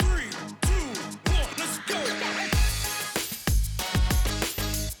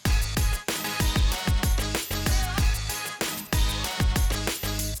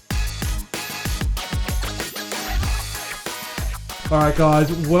Alright guys,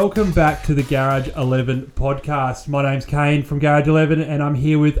 welcome back to the Garage 11 podcast. My name's Kane from Garage 11 and I'm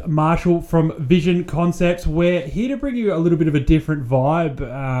here with Marshall from Vizion Concepts. We're here to bring you a little bit of a different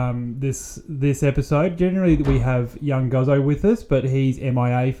vibe this episode. Generally we have young Gozzo with us, but he's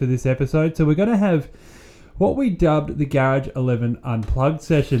MIA for this episode. So we're going to have what we dubbed the Garage 11 Unplugged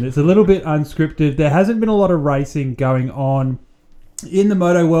session. It's a little bit unscripted. There hasn't been a lot of racing going on in the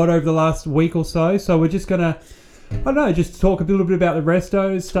moto world over the last week or so. So we're just going to just talk a little bit about the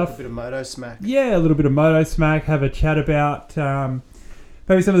restos stuff. A bit of moto smack. Yeah, a little bit of moto smack. Have a chat about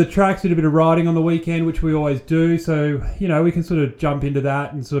maybe some of the tracks. Did a bit of riding on the weekend, which we always do. So, we can sort of jump into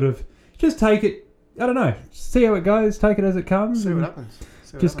that and sort of just take it, see how it goes, take it as it comes. See what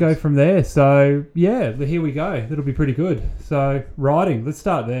happens. Go from there. So, yeah, here we go. That'll be pretty good. So, riding, let's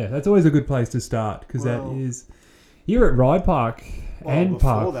start there. That's always a good place to start because you're at Ride Park and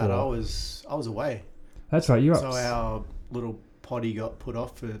Park. Before that, I was away. That's right, you're up. So our little potty got put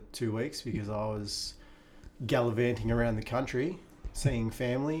off for 2 weeks because I was gallivanting around the country, seeing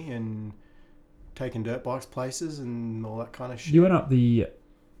family and taking dirt bikes places and all that kind of shit. You went up the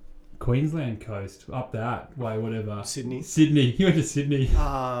Queensland coast, up that way, whatever. Sydney. You went to Sydney.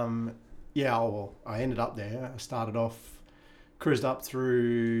 I ended up there. I started off, cruised up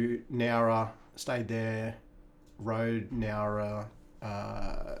through Nowra, stayed there, rode Nowra,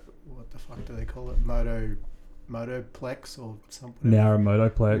 what the fuck do they call it? Motoplex or something. Nowra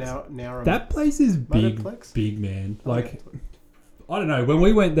Motoplex. Nowra. That place is Motoplex? big man. I don't know. When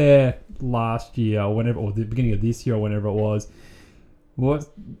we went there last year or the beginning of this year or whenever it was,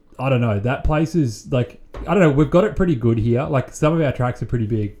 I don't know. That place is we've got it pretty good here. Like some of our tracks are pretty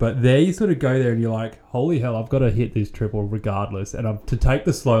big, but there you sort of go there and you're like, holy hell, I've got to hit this triple regardless. And to take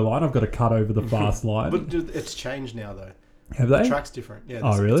the slow line, I've got to cut over the fast line. But it's changed now though. Have they? The track's different. Yeah.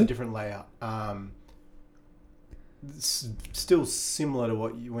 Oh, really? It's a different layout. It's still similar to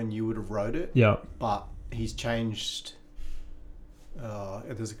when you would have rode it. Yeah. But he's changed.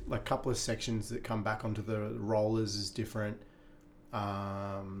 There's a couple of sections that come back onto the rollers is different.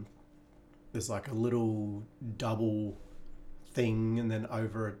 There's like a little double thing and then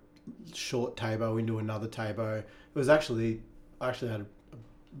over a short tabo into another tabo. It was I actually had a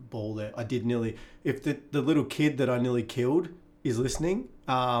ball there. I did nearly. If the little kid that I nearly killed is listening,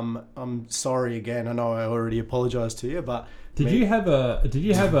 I'm sorry again. I know I already apologized to you, but did you have a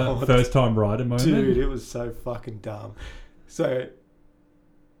first time rider moment? Dude, it was so fucking dumb. So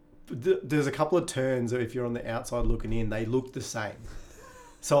there's a couple of turns that if you're on the outside looking in, they look the same.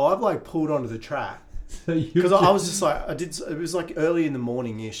 So I've pulled onto the track because I was just it was early in the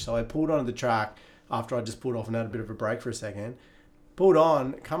morning ish. So I pulled onto the track after I just pulled off and had a bit of a break for a second. Pulled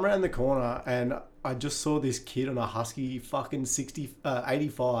on, come around the corner, and I just saw this kid on a Husky fucking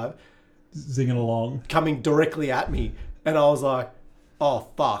 85 zinging along, coming directly at me. And I was like, oh,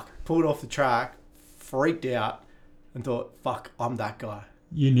 fuck. Pulled off the track, freaked out, and thought, fuck, I'm that guy.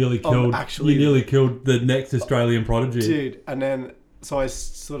 You nearly killed the next Australian prodigy. Dude, and then, so I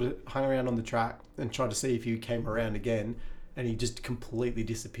sort of hung around on the track and tried to see if he came around again, and he just completely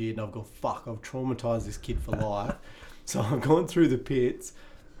disappeared. And I've gone, fuck, I've traumatized this kid for life. So I'm going through the pits,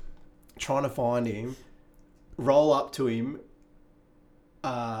 trying to find him, roll up to him.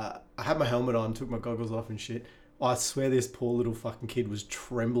 I had my helmet on, took my goggles off and shit. I swear this poor little fucking kid was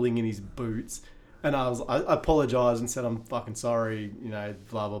trembling in his boots. And I apologized and said, I'm fucking sorry,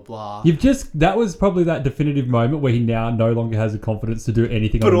 blah, blah, blah. That was probably that definitive moment where he now no longer has the confidence to do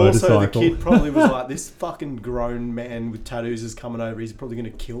anything on a motorcycle. But also the kid probably was like, this fucking grown man with tattoos is coming over. He's probably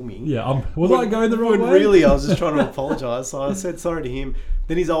going to kill me. Yeah, I going the wrong way? Really, I was just trying to apologize. So I said sorry to him.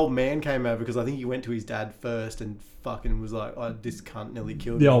 Then his old man came over because I think he went to his dad first and fucking was like, this cunt nearly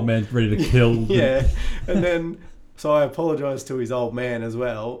killed me. The old man's ready to kill. Yeah. And then... So I apologised to his old man as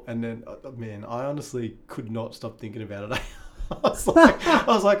well, and then, man, I honestly could not stop thinking about it. I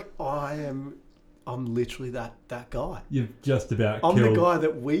was like, I'm literally that guy. You're just about I'm killed. the guy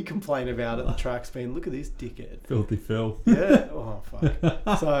that we complain about at the tracks being, look at this dickhead. Filthy Phil. Yeah. Oh,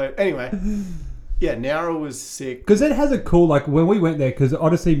 fuck. So, anyway, yeah, Nowra was sick. Because it has a cool, when we went there, because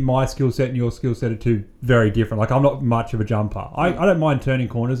honestly my skill set and your skill set are two very different. I'm not much of a jumper. I don't mind turning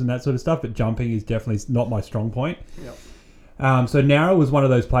corners and that sort of stuff, but jumping is definitely not my strong point. Yep. So Nowra was one of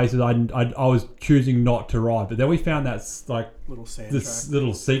those places I was choosing not to ride, but then we found that's little sand this track.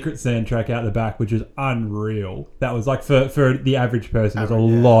 little secret sand track out the back, which is unreal. That was for the average person, it was a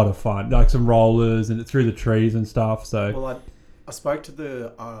lot of fun. Some rollers and through the trees and stuff. So well, I spoke to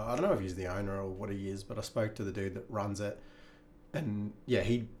the, I don't know if he's the owner or what he is, but I spoke to the dude that runs it. And yeah,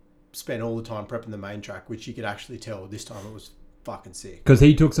 he spent all the time prepping the main track, which you could actually tell this time it was fucking sick. Because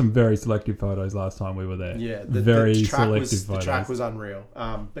he took some very selective photos last time we were there. Yeah, very the track selective was, photos. The track was unreal.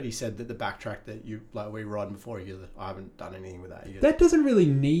 But he said that the backtrack that we were riding before, he goes, I haven't done anything with that. He goes, that doesn't really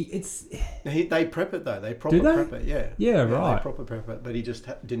need... It's... They prep it though. They proper Do they? prep it. Yeah. Yeah, right. They proper prep it, but he just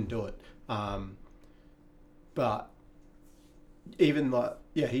didn't do it. But even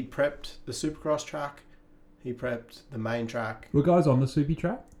he prepped the Supercross track. He prepped the main track. Were guys on the Soupy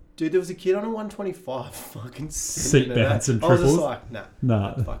track? Dude, there was a kid on a 125 fucking Seat bounce and I was triples. just like,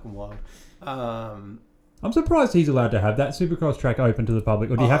 nah. That's fucking wild. I'm surprised he's allowed to have that Supercross track open to or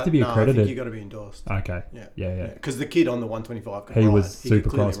do you have to be accredited? I think you got to be endorsed. Okay. Yeah. Because the kid on the 125 could he ride. was He could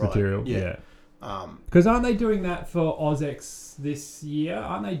Supercross clearly material. ride. Yeah. Because aren't they doing that for OzX this year?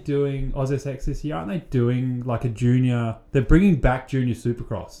 Aren't they doing OzSX this year? Aren't they doing like a junior? They're bringing back junior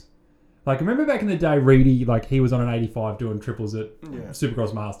Supercross. Like, remember back in the day, Reedy, like, he was on an 85 doing triples at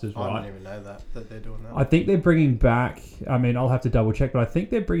Supercross Masters, right? I didn't even know that they're doing that. I think they're bringing back, I mean, I'll have to double check, but I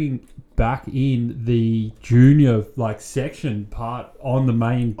think they're bringing back in the junior, like, section part on the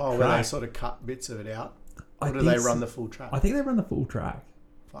main track. Where they sort of cut bits of it out? Or do they run the full track? I think they run the full track.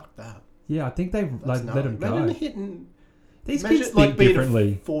 Fuck that. Yeah, I think they let them go. Imagine hitting... These kids think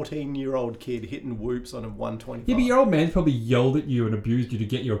differently. A 14-year-old kid hitting whoops on a 125. Yeah, but your old man's probably yelled at you and abused you to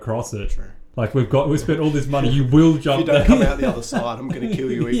get you across it. True. Like, we spent all this money, you will jump if you don't come out the other side, I'm going to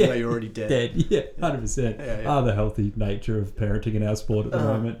kill you even though you're already dead. Yeah, 100%. Yeah. The healthy nature of parenting in our sport at the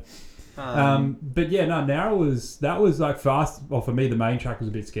moment. But yeah, no, that was like fast. Well, for me, the main track was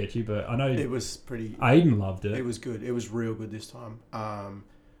a bit sketchy, but I know it was pretty... Aiden loved it. It was good. It was real good this time.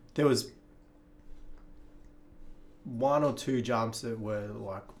 There was one or two jumps that were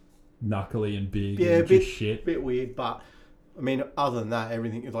like knuckly and big. Yeah, and a bit weird, but I mean, other than that,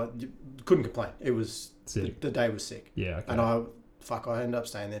 everything like you couldn't complain. It was sick. The day was sick. Yeah, okay. And I ended up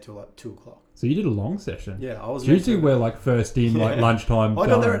staying there till like 2:00. So you did a long session. Yeah, I was. Usually we're like first in, like lunchtime. I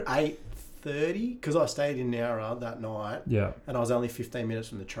got there at 8:30 because I stayed in Nowra that night. Yeah. And I was only 15 minutes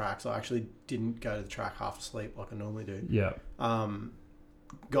from the track, so I actually didn't go to the track half asleep like I normally do. Yeah.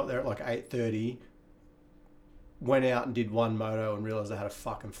 Got there at like 8:30. Went out and did one moto and realised I had a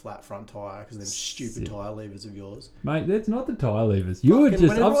fucking flat front tyre because of them stupid tyre levers of yours. Mate, that's not the tyre levers. You were just...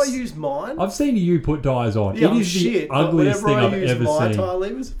 Whenever I use mine... I've seen you put tyres on. Yeah, it is shit, the ugliest thing I've ever seen. Whenever I use my tyre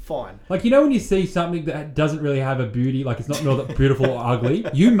levers, fine. Like, you know when you see something that doesn't really have a beauty, like it's not that beautiful or ugly,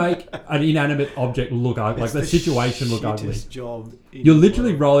 you make an inanimate object look ugly, like the situation look ugly. Job You're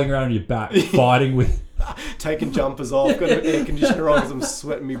literally rolling around on your back, fighting with... Taking jumpers off, got an air conditioner on because I'm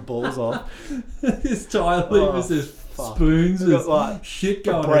sweating me balls off. This tyre levers, there's spoons, there's like shit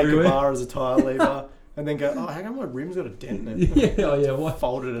going everywhere. Break a bar as a tyre lever, and then go, how come my rim's got a dent in it? Yeah, what?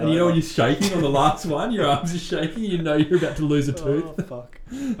 Folded it and you know when you're shaking on the last one, your arms are shaking, you know you're about to lose a tooth. Oh, fuck.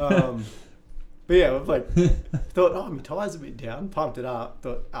 But yeah, I've like thought, my tyre's a bit down, pumped it up,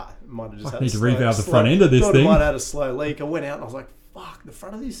 thought, might have just had need to revalve the front end of this thing. I might have had a slow leak. I went out and I was like, fuck, the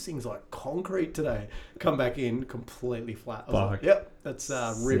front of this thing's like concrete today. Come back in, completely flat. I was like, yep, that's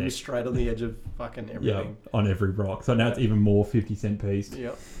rim straight on the edge of fucking everything. Yeah, on every rock. So now it's even more 50-cent piece.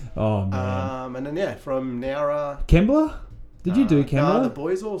 Yep. Oh, man. And then, from Nowra... Kembla? Did you do Kembla? No, the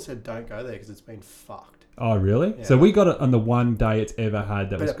boys all said don't go there because it's been fucked. Oh, really? Yeah. So we got it on the one day it's ever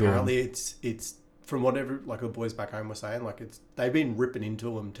had that was good. But apparently it's from whatever like the boys back home were saying, like they've been ripping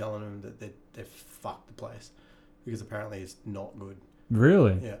into them, telling them that they've fucked the place. Because apparently it's not good.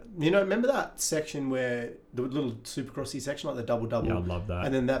 Really? Yeah. You know, remember that section where the little supercrossy section, like the double? Yeah, I love that.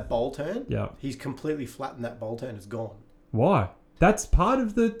 And then that bowl turn? Yeah. He's completely flattened that bowl turn. It's gone. Why? That's part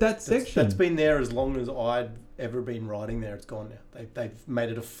of that section. That's been there as long as I'd ever been riding there. It's gone now. They've made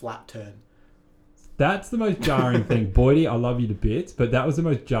it a flat turn. That's the most jarring thing. Boydie, I love you to bits, but that was the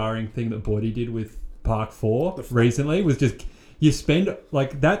most jarring thing that Boydie did with Park 4 recently was just, you spend,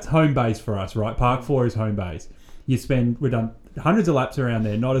 like, that's home base for us, right? Park 4 is home base. We've done hundreds of laps around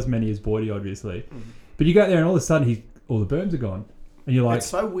there, not as many as Boydie, obviously. Mm-hmm. But you go there and all of a sudden all the berms are gone. And you're like... It's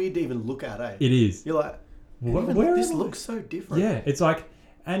so weird to even look at, eh? It is. You're like, this looks so different. Yeah, it's like...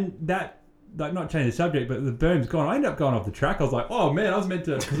 And that... Like, not change the subject, but the berm's gone. I ended up going off the track. I was like, oh, man, I was meant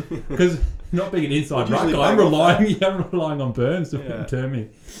to... Because not being an inside rack guy, I'm relying on berms to turn me.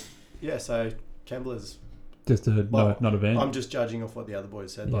 Yeah, so Kembla's... Just not event. I'm just judging off what the other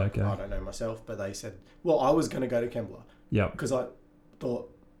boys said. I don't know myself, but they said, well, I was going to go to Kembla. Yeah. Because I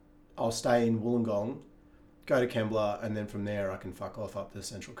thought I'll stay in Wollongong, go to Kembla, and then from there I can fuck off up the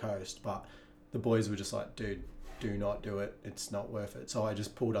Central Coast. But the boys were just like, dude, do not do it. It's not worth it. So I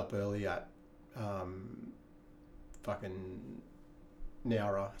just pulled up early at fucking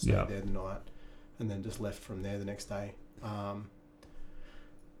Nowra, stayed there the night, and then just left from there the next day. And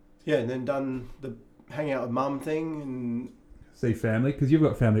then done the hang out with mum thing, and see family? Because you've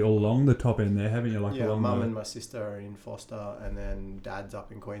got family all along the top end there, haven't you? Like Yeah, along mum and my sister are in Foster, and then dad's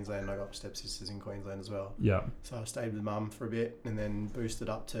up in Queensland. I got stepsisters in Queensland as well. Yeah. So I stayed with mum for a bit, and then boosted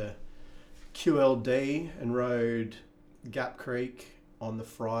up to QLD and rode Gap Creek on the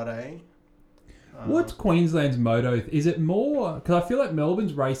Friday. What's Queensland's moto? Is it more... Because I feel like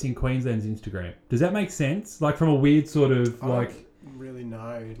Melbourne's racing Queensland's Instagram. Does that make sense? Like from a weird sort of I like... don't really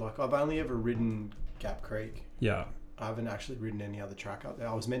know. Like I've only ever ridden Gap Creek. Yeah. I haven't actually ridden any other track up there.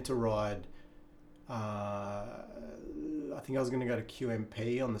 I was meant to ride... I think I was going to go to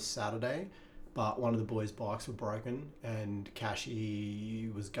QMP on the Saturday, but one of the boys' bikes were broken, and Cashy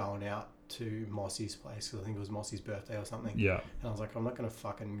was going out to Mossy's place because I think it was Mossy's birthday or something. Yeah. And I was like, I'm not going to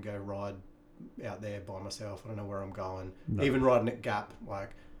fucking go ride out there by myself. I don't know where I'm going. No. Even riding at Gap, like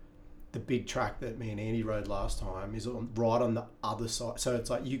the big track that me and Andy rode last time is right on the other side. So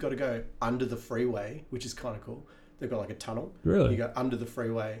it's like you got to go under the freeway, which is kind of cool. They've got like a tunnel. Really? You go under the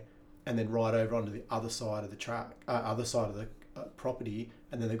freeway and then ride over onto the other side of the track, other side of the property,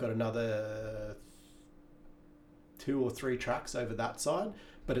 and then they've got another 2 or 3 tracks over that side,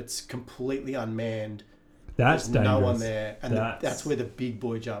 but it's completely unmanned. That's There's dangerous. no one there, and That's where the big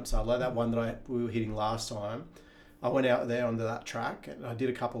boy jumps are. Like that one that we were hitting last time. I went out there onto that track, and I did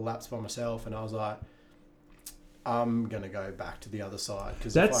a couple of laps by myself, and I was like, I'm gonna go back to the other side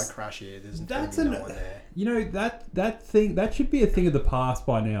because if I crash here, there's no one there. You know that should be a thing of the past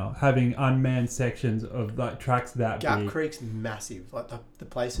by now. Having unmanned sections of like tracks that Gap big. Creek's massive. Like the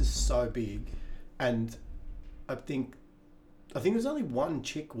place is so big, and I think there's only one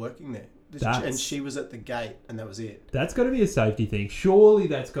chick working there. And she was at the gate, and that was it. That's got to be a safety thing. Surely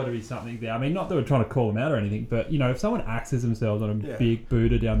that's got to be something there. I mean, not that we're trying to call them out or anything, but, you know, if someone axes themselves on a big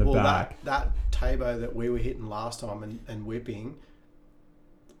Buddha down the back... That Tabo that we were hitting last time and whipping,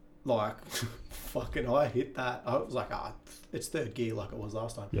 like, fucking I hit that. I was like, it's third gear like it was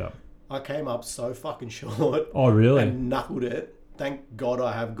last time. Yeah. I came up so fucking short. Oh, really? And knuckled it. Thank God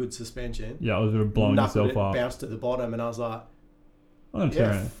I have good suspension. Yeah, I was going to blow yourself up. Bounced to the bottom, and I was like...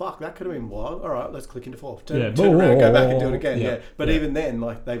 fuck, that could have been wild. All right, let's click into fourth. Turn around, go back and do it again. Yeah. But even then,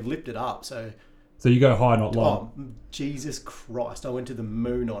 like, they've lifted up, so... So you go high, not low. Oh, Jesus Christ. I went to the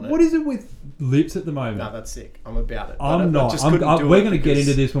moon on it. What is it with lips at the moment? No, that's sick. I'm about it. I'm not. We're going to get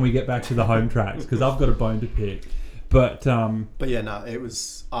into this when we get back to the home tracks, because I've got a bone to pick. But yeah, no, it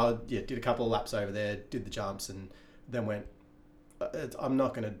was... I did a couple of laps over there, did the jumps, and then went... I'm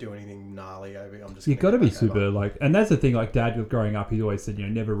not going to do anything gnarly over here. I'm just. You've got to be super like, and that's the thing. Like Dad, growing up, he's always said, you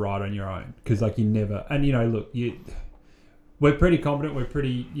know, never ride on your own because, like, you never. And you know, look, we're pretty competent. We're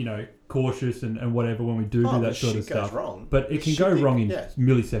pretty, you know, cautious and whatever when we do that sort of stuff. Wrong. But it can go wrong in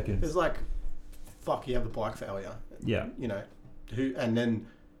milliseconds. It's like, fuck, you have a bike failure. Yeah. You know, and then,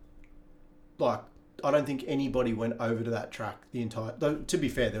 like, I don't think anybody went over to that track the entire. Though, to be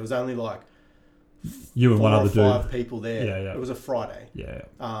fair, there was only like. You and one other dude. 5 people there. Yeah. It was a Friday. Yeah.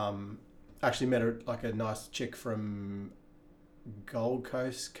 Actually met a nice chick from Gold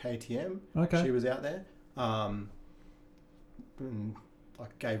Coast KTM. Okay. She was out there. And I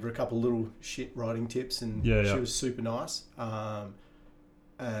gave her a couple little shit riding tips, and she was super nice.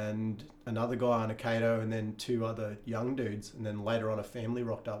 And another guy on a Kato, and then 2 other young dudes, and then later on a family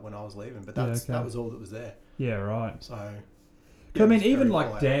rocked up when I was leaving. But that was all that was there. Yeah. Right. So. I mean, even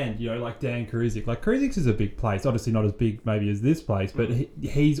like Dan, you know, like Dan Kruzik. Like, Kruzik's is a big place. Obviously not as big maybe as this place, but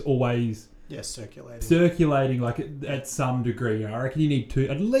he's always... circulating like at some degree. You know, I reckon you need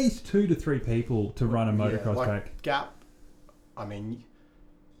at least 2 to 3 people to run a motocross track. Gap, I mean,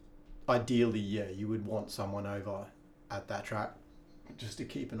 ideally, you would want someone over at that track just to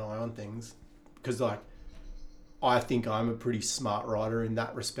keep an eye on things. Because, like, I think I'm a pretty smart rider in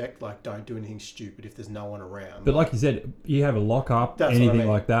that respect. Like, don't do anything stupid if there's no one around. But like you said, you have a lock-up, anything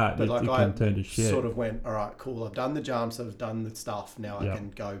like that, but it can turn to shit. Sort of went, all right, cool, I've done the jumps, I've done the stuff, now I can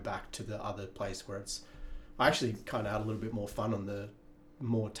go back to the other place where it's... I actually kind of had a little bit more fun on the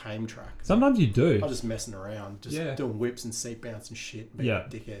more tame track. Sometimes you do. I was just messing around, just doing whips and seat bounce and shit, being a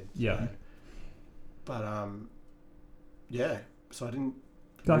dickhead. Yeah. You know? But, so I didn't...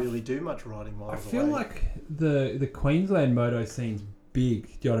 really do much riding miles away. I feel like the Queensland moto scene's big.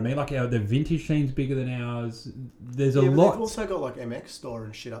 Do you know what I mean? Like the vintage scene's bigger than ours. There's a lot. They've also got like MX Store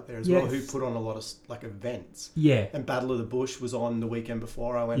and shit up there as well, who put on a lot of like events. Yeah. And Battle of the Bush was on the weekend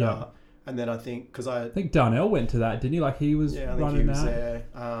before I went up, and then I think Darnell went to that, didn't he? Like he was running that. I think he was there.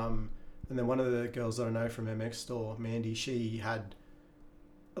 And then one of the girls that I know from MX Store, Mandy, she had.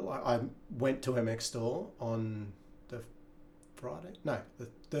 Like I went to MX Store on the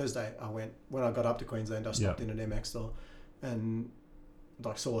Thursday I went. When I got up to Queensland, I stopped in an MX Store, and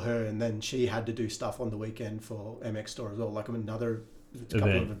like saw her, and then she had to do stuff on the weekend for MX Store as well, like another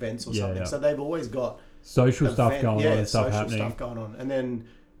couple of events or something. So they've always got social stuff going on and stuff happening. Stuff going on. And then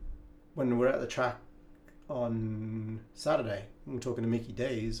when we're at the track on Saturday, we're talking to Mickey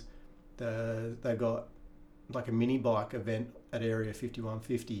D's, they got like a mini bike event at Area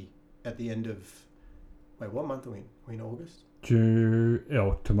 5150 at the end of, wait, what month are we in? Are we in August?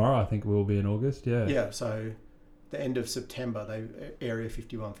 Tomorrow I think we'll be in August, Yeah, so the end of September, Area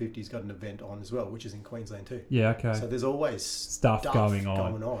 5150's got an event on as well, which is in Queensland too. Yeah, okay. So there's always stuff going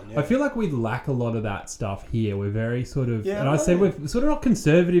on. Yeah. I feel like we lack a lot of that stuff here. We're very sort of, and I say we're sort of not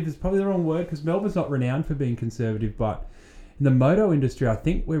conservative, is probably the wrong word, because Melbourne's not renowned for being conservative, but in the moto industry, I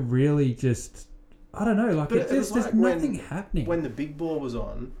think we're really just, I don't know, like there's nothing happening. When the big ball was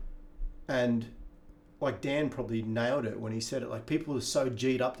on, and like Dan probably nailed it when he said it, like people are so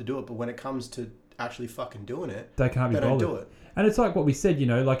G'd up to do it, but when it comes to actually fucking doing it, they can't be bothered. Don't do it. And it's like what we said,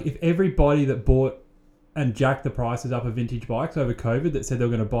 like if everybody that bought and jacked the prices up of vintage bikes over COVID that said they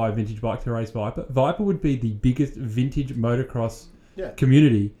were going to buy a vintage bike to race Viper would be the biggest vintage motocross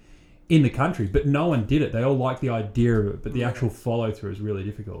community in the country, but no one did it. They all like the idea of it, but the actual follow through is really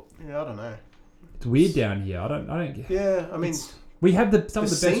difficult. Yeah, I don't know. It's weird down here. I don't get. Yeah, I mean, we have some of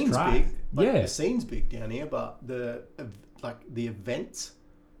the best tracks. The scene's big down here, but the events,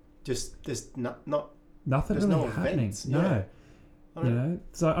 just there's nothing really no happening. Events. No.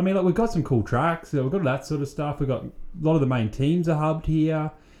 So I mean, like we've got some cool tracks. We've got that sort of stuff. We've got a lot of the main teams are hubbed here.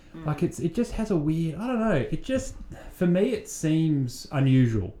 Like it just has a weird. I don't know. It just for me it seems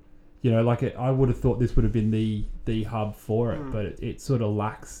unusual. I would have thought this would have been the hub for it, but it sort of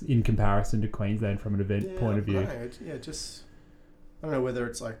lacks in comparison to Queensland from an event point of view. I don't know whether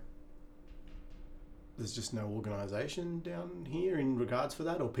it's like there's just no organisation down here in regards for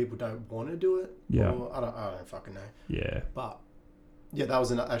that, or people don't want to do it. Yeah, or I don't fucking know. Yeah, but yeah, that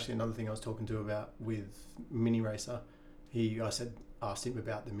was actually another thing I was talking to about with Mini Racer. Asked him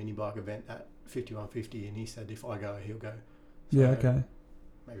about the mini bike event at 5150, and he said if I go, he'll go. So okay.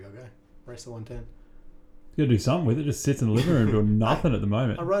 Maybe I'll go race the 110. You gotta do something with it. Just sits in the living room doing nothing at the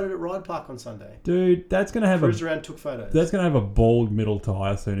moment. I rode it at Ride Park on Sunday. Dude, that's gonna have cruised around, took photos. That's gonna have a bald middle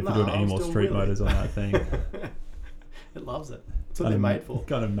tire soon if you're doing any more street motors on that thing. It loves it. That's what they're made for.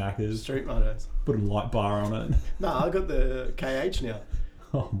 Kind of Maccas. Street motos. Put a light bar on it. No, I got the KH now.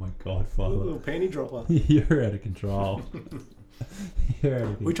 Oh my god, Father. A little panty dropper. You're out of control.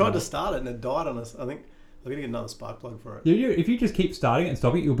 We tried to start it and it died on us. I think I'm going to get another spark plug for it. If you just keep starting it and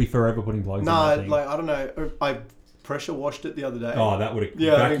stopping it, you'll be forever putting plugs in that thing. I don't know. I pressure washed it the other day. Oh, that would have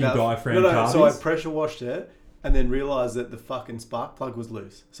vacuum diaphragm. So I pressure washed it and then realised that the fucking spark plug was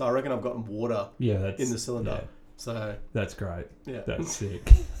loose. So I reckon I've gotten water in the cylinder. Yeah. So that's great. Yeah. That's sick.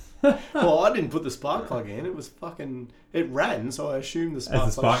 Well, I didn't put the spark plug in. It was fucking... It ran, so I assumed the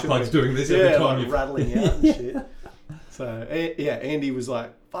spark plug's doing this every time you're rattling out and shit. So, Andy was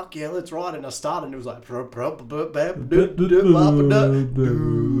like, fuck yeah, let's ride it. And I started and it was like...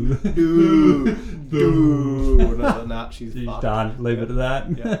 Nah, she's done. Leave it at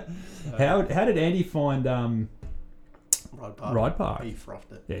that. Yeah. How did Andy find Ride Park? He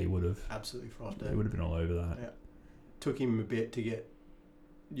frothed it. Yeah, he would have. Absolutely frothed it. He would have been all over that. Yeah. Took him a bit to get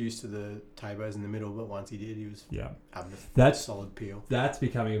used to the tabos in the middle, but once he did, he was having a solid peel. That's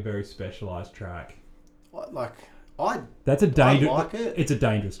becoming a very specialised track. That's a dangerous. I like it. It's a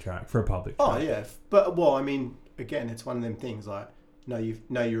dangerous track for a public track. Oh yeah, but I mean, again, it's one of them things like know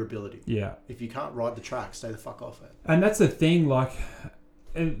your ability. Yeah. If you can't ride the track, stay the fuck off it. And that's the thing. Like,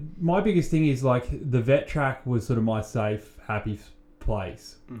 my biggest thing is like the vet track was sort of my safe, happy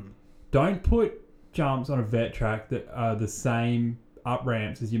place. Don't put jumps on a vet track that are the same up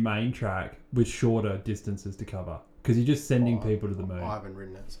ramps as your main track with shorter distances to cover, because you're just sending people to the moon. I haven't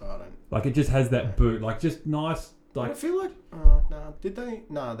ridden it, so I don't. Like, it just has that boot, like just nice. Like, I feel like did they?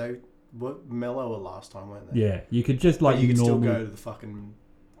 No, they were mellower last time, weren't they? Yeah, you could just like you could still go to the fucking.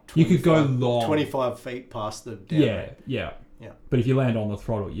 You could go long, 25 feet past the. Yeah. But if you land on the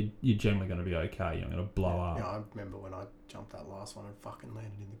throttle, you're generally going to be okay. You're not going to blow up. Yeah, I remember when I jumped that last one and fucking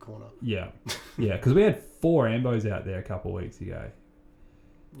landed in the corner. Yeah, because we had 4 ambos out there a couple of weeks ago.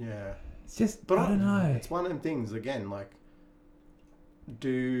 Yeah. It's just, but I don't know. It's one of them things, again, like,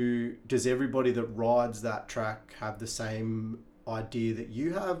 does everybody that rides that track have the same idea that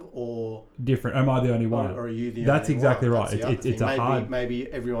you have, or... Different? Am I the only one? Or are you the That's only exactly one? right. It's a hard...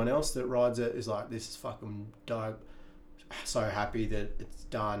 Maybe everyone else that rides it is like, this is fucking dope. So happy that it's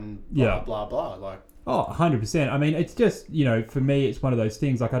done, blah, blah, blah. Like... Oh, 100%. I mean, it's just, for me, it's one of those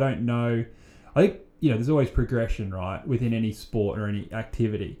things, like, I don't know... I think, there's always progression, right, within any sport or any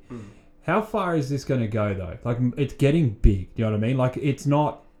activity. How far is this going to go though? Like, it's getting big. Do you know what I mean? Like, it's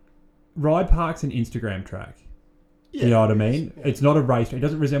not ride park's an Instagram track. Yeah, you know what I mean? Yeah. It's not a racetrack. It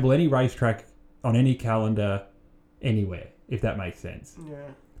doesn't resemble any racetrack on any calendar anywhere, if that makes sense. Yeah.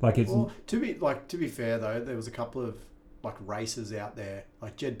 Like, it's to be fair though, there was a couple of like races out there.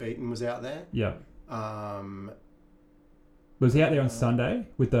 Like Jed Beaton was out there. yeah. Was he out there on Sunday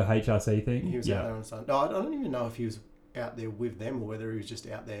with the HRC thing? He was out there on Sunday. No, I don't even know if he was out there with them or whether he was just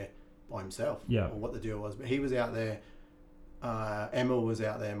out there by himself. Yeah. Or what the deal was, but he was out there. Emma was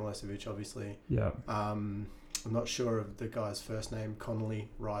out there. Milosevic, obviously. Yeah. I'm not sure of the guy's first name. Connolly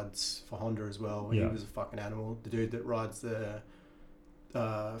rides for Honda as well. Yeah. He was a fucking animal. The dude that rides the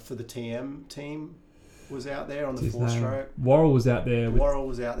for the TM team was out there on the four-stroke. Worrell was out there. Worrell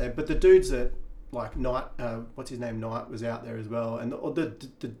was out there. But the dudes that, like, Knight, what's his name? Knight was out there as well. And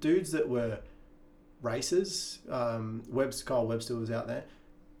the dudes that were racers, Kyle Webster was out there.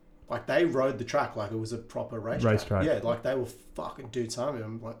 Like, they rode the track like it was a proper racetrack. Yeah, like, they were fucking, dude, some of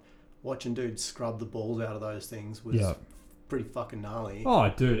them, like, watching dudes scrub the balls out of those things was pretty fucking gnarly.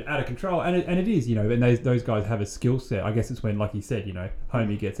 Oh, dude, out of control. And it is, you know, and those guys have a skill set. I guess it's when, like you said, you know,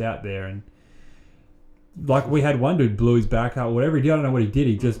 homie gets out there and, like, we had one dude blew his back out, whatever he did. I don't know what he did.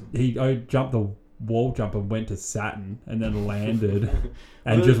 He jumped the wall jump and went to Saturn and then landed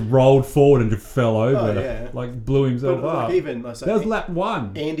and just rolled forward and just fell over. Oh, yeah. Like, blew himself up. Like, even, like, so that was lap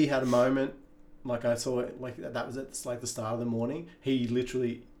one. Andy had a moment, like, I saw it, like, that was at, like, the start of the morning.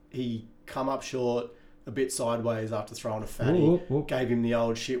 He come up short, a bit sideways after throwing a fatty, gave him the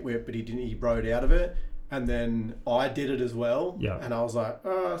old shit whip, but he rode out of it. And then I did it as well. Yeah. And I was like,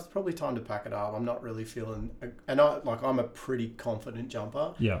 oh, it's probably time to pack it up. I'm not really feeling... And I'm a pretty confident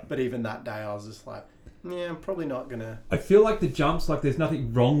jumper. Yeah. But even that day, I was just like, yeah, I'm probably not going to... I feel like the jumps, like, there's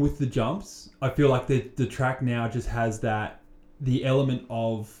nothing wrong with the jumps. I feel like the track now just has the element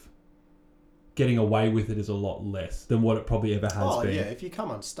of getting away with it is a lot less than what it probably ever has been. Oh, yeah. If you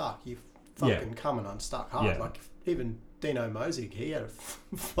come unstuck, you fucking coming unstuck hard. Yeah. Like, even... Dino Mosig, he had a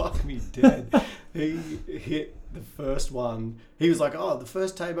fuck me dead. He hit the first one. He was like, oh, the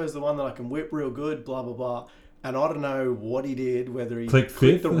first Tabo's the one that I can whip real good, blah, blah, blah. And I don't know what he did, whether he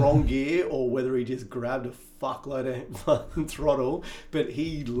clicked the wrong gear or whether he just grabbed a fuckload of throttle, but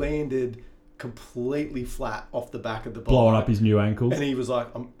he landed completely flat off the back of the bike. Blowing up his new ankles. And he was like,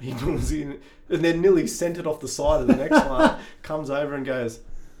 he was in, and then nearly sent it off the side of the next one, comes over and goes,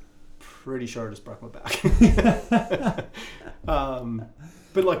 pretty sure I just broke my back.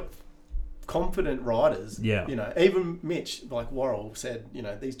 But like confident riders, you know, even Mitch, like Worrell said, you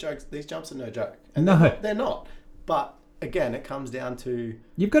know, these jumps are no joke. And they're not. But again, it comes down to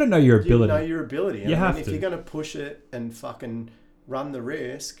you've got to know your ability. You know your ability. You have to. If you're going to push it and fucking run the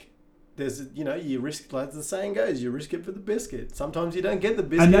risk, there's, you know, you risk, like the saying goes, you risk it for the biscuit. Sometimes you don't get the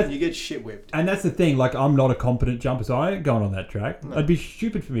biscuit and you get shit whipped. And that's the thing, like, I'm not a competent jumper, so I ain't going on that track. No. It'd be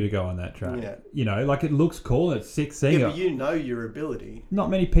stupid for me to go on that track. Yeah. You know, like, it looks cool, it's sick seeing but you know your ability. Not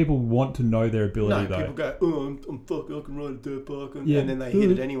many people want to know their ability, though. People go, oh, I'm fucking, I can ride a dirt bike. And then they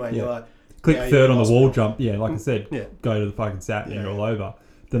hit it anyway, and you're like... Click third on the wall jump, like I said, go to the fucking sat and you're all over.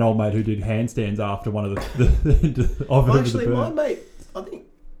 Then old mate who did handstands after one of the... Actually, my mate,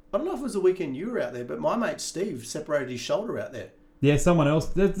 I don't know if it was the weekend you were out there, but my mate Steve separated his shoulder out there. Yeah, someone else.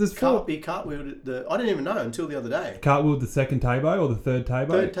 There's four. He cartwheeled I didn't even know until the other day. Cartwheeled the second tabo or the third tabo?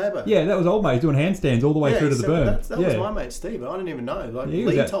 Third tabo. Yeah, that was old mate doing handstands all the way through to the berm. That was my mate Steve. I didn't even know. Like,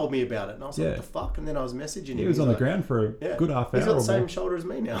 Lee told me about it, and I was like, what the fuck? And then I was messaging him. He was on the ground for a good half hour. He's got the same shoulder as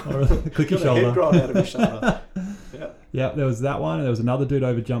me now. Clicky shoulder. A head grind out of his shoulder. Yeah, there was that one. And there was another dude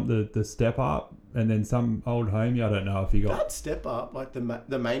overjumped the step up. And then some old homie, I don't know if he got... That step up, like the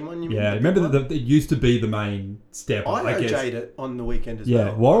main one you mean? Yeah, remember it used to be the main step up, I guess. OJ'd it on the weekend as well.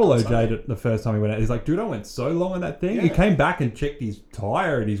 Yeah, Worrell OJ'd it the first time he went out. He's like, dude, I went so long on that thing. Yeah. He came back and checked his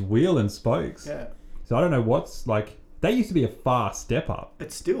tyre and his wheel and spokes. Yeah. So I don't know what's, like... That used to be a fast step up.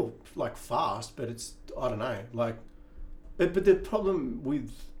 It's still, like, fast, but it's... I don't know. Like... But the problem with...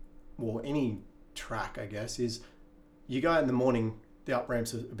 Well, any track, I guess, is... You go in the morning... The up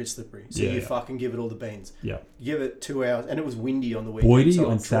ramps are a bit slippery, so you fucking give it all the beans. Yeah, you give it 2 hours, and it was windy on the weekend. Boydie so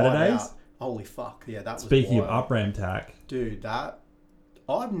on Saturdays. Holy fuck, yeah, that was. Speaking of up ramp tack, dude,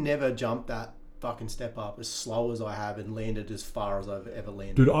 I've never jumped that fucking step up as slow as I have and landed as far as I've ever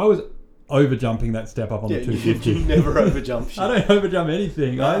landed. Dude, I was over jumping that step up on the 250. You never over jump shit. I don't over jump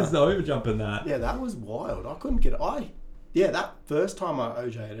anything. No. I was over jumping that. Yeah, that was wild. I couldn't get it. That first time I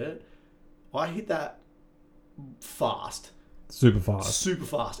OJ'd it, I hit that fast. Super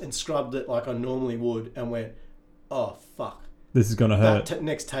fast. And scrubbed it like I normally would and went, oh, fuck. this is going to hurt. That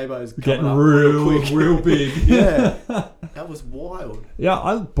next Tabo is Getting coming up real quick. real big. Yeah. That was wild.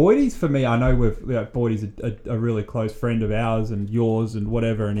 Yeah, Boydie's for me, I know Boydie's a really close friend of ours and yours and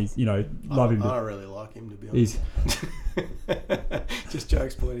whatever, and he's, love him. I don't really like him, to be honest. Just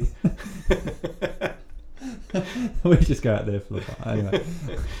jokes, Boydie. We just go out there for the fun. Anyway.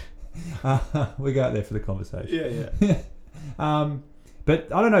 We go out there for the conversation. Yeah.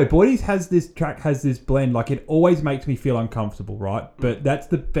 But I don't know, Boydie's track has this blend, like it always makes me feel uncomfortable, right? But that's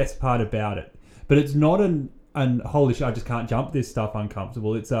the best part about it. But it's not an holy shit, I just can't jump this stuff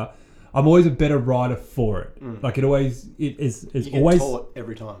uncomfortable. It's I'm always a better rider for it. Like it is you get always taught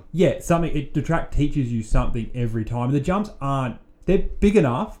every time. Yeah, the track teaches you something every time. The jumps they're big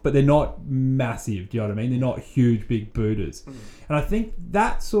enough, but they're not massive. Do you know what I mean? They're not huge, big booters. And I think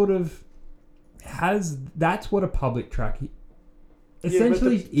that sort of that's what a public track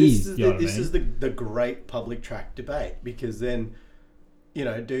essentially is. This is the great public track debate, because then,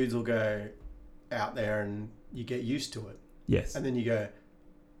 dudes will go out there and you get used to it. Yes. And then you go,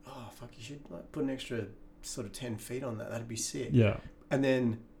 oh, fuck, you should put an extra sort of 10 feet on that. That'd be sick. Yeah. And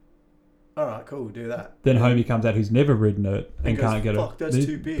then, all right, cool, do that. Then homie comes out who's never ridden it and goes, can't get fuck, it. that's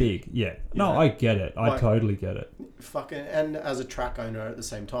too big. Yeah. No, I get it. I totally get it. And as a track owner at the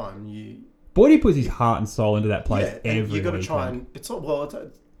same time, Boydie puts his heart and soul into that place every weekend. You got to try and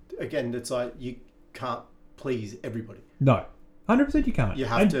it's like you can't please everybody. No, 100% you can't. You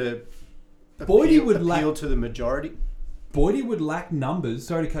have to. Boydie would appeal to the majority. Boydie would lack numbers.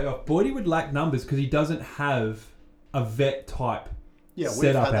 Sorry to cut you off. Boydie would lack numbers because he doesn't have a vet type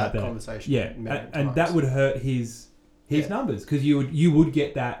setup out that there. Conversation. Yeah, and that would hurt his numbers, because you would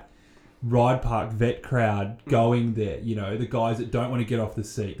get that ride park vet crowd going there. The guys that don't want to get off the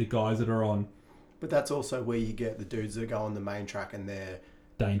seat, the guys that are on. But that's also where you get the dudes that go on the main track and they're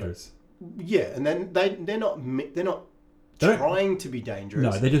dangerous. Yeah, and then they're not trying to be dangerous.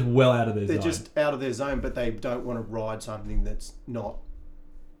 No, they're just well out of their zone. They're just out of their zone, but they don't want to ride something that's not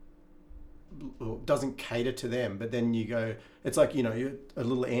doesn't cater to them. But then you go, it's like, you're a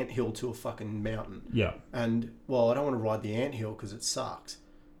little anthill to a fucking mountain. Yeah. And, well, I don't want to ride the anthill because it sucks.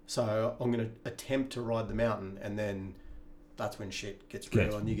 So I'm going to attempt to ride the mountain, and then that's when shit gets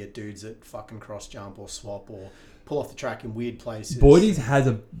real, and you get dudes that fucking cross jump or swap or pull off the track in weird places. Boydie's has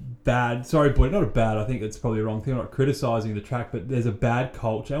a bad... Sorry, Boydie, not a bad. I think it's probably the wrong thing. I'm not criticising the track, but there's a bad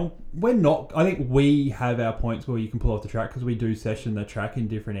culture. And we're not... I think we have our points where you can pull off the track because we do session the track in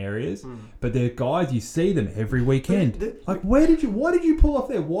different areas. But they're guys, you see them every weekend. Why did you pull off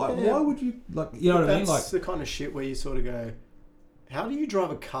there? Why would you... you know what I mean? That's the kind of shit where you sort of go, how do you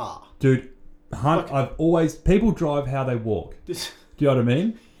drive a car? Dude, Hunt, I've always... People drive how they walk. Do you know what I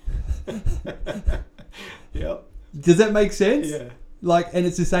mean? Yep. Does that make sense? Yeah. And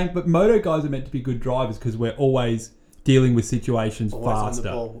it's the same, but moto guys are meant to be good drivers because we're always dealing with situations always faster. On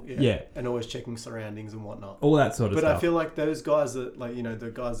the ball, yeah. And always checking surroundings and whatnot. All that sort of stuff. But I feel like those guys that,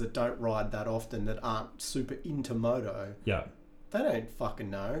 the guys that don't ride that often, that aren't super into moto, they don't fucking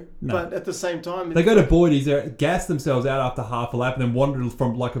know. No. But at the same time... They go to Boydie's, they gas themselves out after half a lap and then wander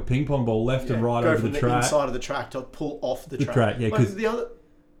from like a ping pong ball left and right over the track. Go from the inside of the track to pull off the track. Yeah, because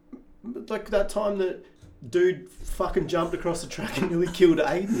that time that dude fucking jumped across the track and nearly killed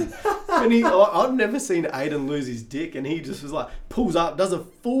Aiden. And I've never seen Aiden lose his dick, and he just was like, pulls up, does a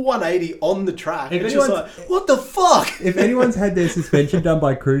full 180 on the track. It's just like, what the fuck? If anyone's had their suspension done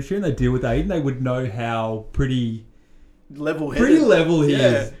by Crucian and they deal with Aiden, they would know how pretty level he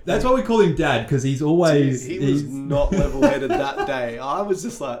is. That's why we call him Dad, because he's always... He was not level-headed that day. I was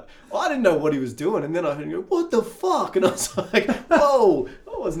just like, I didn't know what he was doing, and then I heard him go, what the fuck? And I was like, whoa,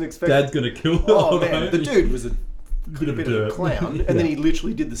 I wasn't expecting... Dad's going to kill him. Oh, man, the dude was a bit of a clown, and then he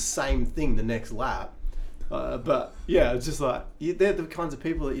literally did the same thing the next lap. But, yeah, it's just like, they're the kinds of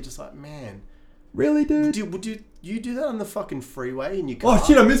people that you're just like, man... Really, dude? Would you do that on the fucking freeway in your car? Oh,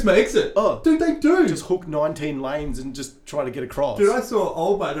 shit, I missed my exit. Oh. Dude, they do. Just hook 19 lanes and just try to get across. Dude, I saw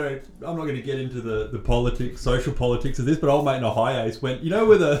old mate, I'm not going to get into the politics, social politics of this, but old mate in a high ace went,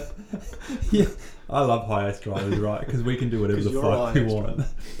 with the... Yeah, I love high ace drivers, right? Because we can do whatever the fuck we want.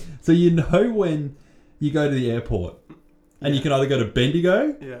 So when you go to the airport, and you can either go to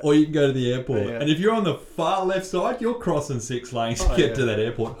Bendigo or you can go to the airport. Yeah. And if you're on the far left side, you're crossing 6 lanes to get to that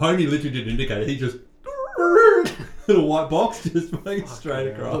airport. Homie literally didn't indicate it. He just... little white box just going straight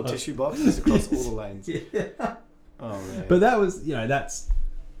across. Little tissue box just across all the lanes. Yeah. Oh, man. But that was, that's...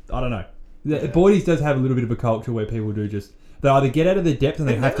 I don't know. Boydie's does have a little bit of a culture where people do just... They either get out of their depth and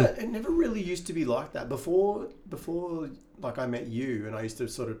they have to... It never really used to be like that. Before like I met you, and I used to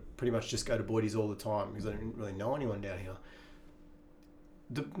sort of pretty much just go to Boydie's all the time because I didn't really know anyone down here.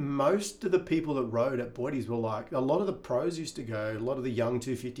 most of the people that rode at Boydie's were like, a lot of the pros used to go, a lot of the young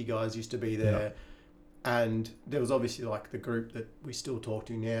 250 guys used to be there. Yeah. And there was obviously like the group that we still talk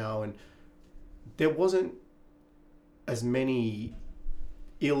to now, and there wasn't as many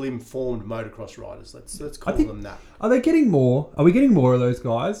ill-informed motocross riders. Let's call them that. Are they getting more? Are we getting more of those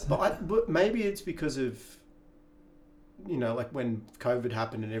guys? But maybe it's because of, you know, like when COVID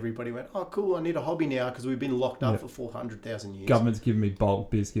happened and everybody went, oh, cool, I need a hobby now because we've been locked up for 400,000 years. Government's giving me bulk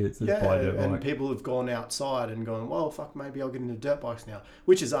biscuits. And people have gone outside and gone, well, fuck, maybe I'll get into dirt bikes now,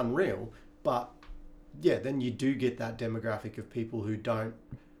 which is unreal. But yeah, then you do get that demographic of people who don't.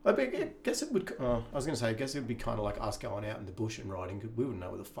 I guess it would. I was going to say, I guess it would be kind of like us going out in the bush and riding because we wouldn't know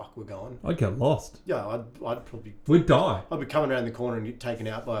where the fuck we're going. I'd get lost. Yeah, I'd probably. We'd die. I'd be coming around the corner and get taken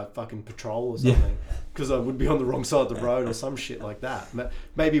out by a fucking patrol or something because I would be on the wrong side of the road or some shit like that.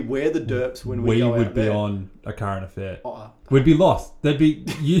 Maybe we're the derps when we go out. We would be there. On a current affair. We'd be lost. There'd be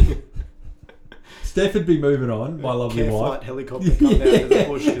you. Steph would be moving on, my lovely Care wife. Flight helicopter come down to the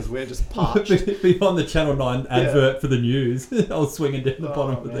bush because we're just parched. Be on the Channel 9 advert for the news. I was swinging down the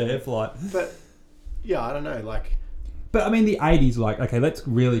bottom of the air flight. But, yeah, I don't know, like... But, I mean, the 80s, like, okay, let's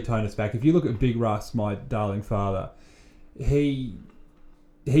really tone us back. If you look at Big Russ, my darling father, he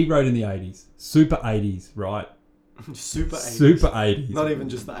rode in the 80s. Super 80s, right? Super 80s. Super 80s. Not even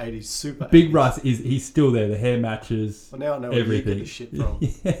just the 80s, super 80s. Big Russ, he's still there. The hair matches. Well, now I know where you get the shit from.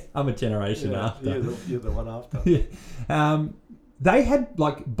 Yeah, I'm a generation after. You're the one after. Yeah. They had,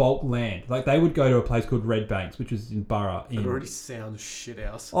 like, bulk land. Like, they would go to a place called Red Banks, which is in Borough. It already sounds shit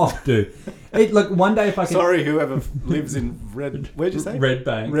house. Oh, dude. Look, one day if I can... Sorry, whoever lives in Red... Where'd you say? Red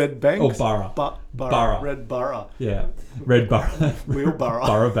Banks. Red Banks? Or Borough. Borough. Red Borough. Yeah. Red Borough. Wheelbarrow.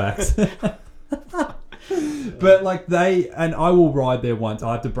 Borough backs. But like and I will ride there once.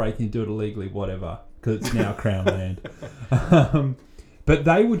 I have to break in and do it illegally, whatever, because it's now Crown land. But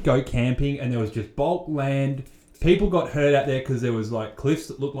they would go camping and there was just bulk land. People got hurt out there because there was like cliffs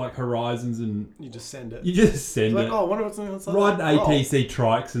that looked like horizons and... You just send it. Like, oh, I wonder what's on the other side. Riding ATC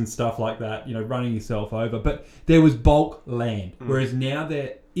trikes and stuff like that, you know, running yourself over. But there was bulk land, whereas now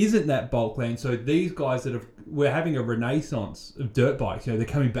there isn't that bulk land. So these guys we're having a renaissance of dirt bikes. You know, they're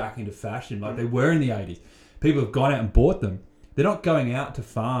coming back into fashion like they were in the 80s. People have gone out and bought them. They're not going out to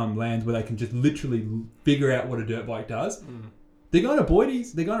farm lands where they can just literally figure out what a dirt bike does. They're going to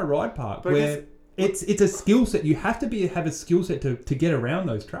Boydie's. They're going to Ride Park where it's a skill set. You have to have a skill set to get around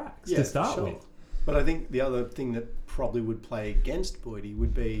those tracks to start with. But I think the other thing that probably would play against Boydie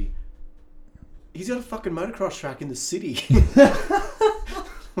would be he's got a fucking motocross track in the city.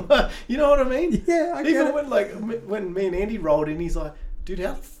 You know what I mean? Yeah, I get it. When me and Andy rolled in, he's like, dude,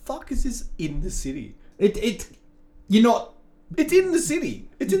 how the fuck is this in the city? You're not... It's in the city.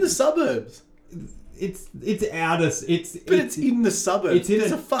 It's in the suburbs. It's out of... It's in the suburbs.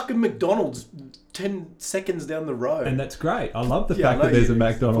 There's a fucking McDonald's 10 seconds down the road. And that's great. I love the fact that there's a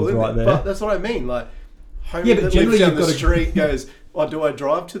McDonald's right there. But that's what I mean. Like, homie that lives down the street goes, oh, do I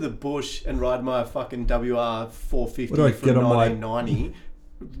drive to the bush and ride my fucking WR 450 from 1990,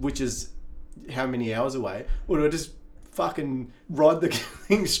 which is how many hours away? Or do I just fucking ride the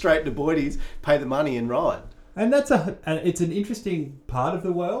thing straight to Boydie's, pay the money and ride? And it's an interesting part of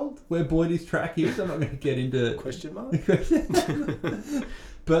the world where Boydie's track is. I'm not going to get into... Question mark?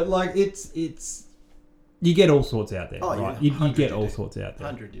 But like it's you get all sorts out there, right? Yeah, you get all sorts out there.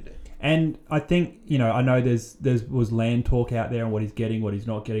 100 you do. And I think, you know, I know there was land talk out there and what he's getting, what he's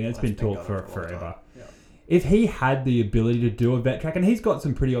not getting. It's been talked for forever. Yeah. If he had the ability to do a vet track, and he's got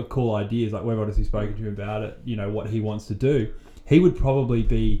some pretty cool ideas, like we've obviously spoken to him about it, you know, what he wants to do, he would probably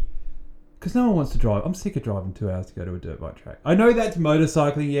be... Because no one wants to drive. I'm sick of driving 2 hours to go to a dirt bike track. I know that's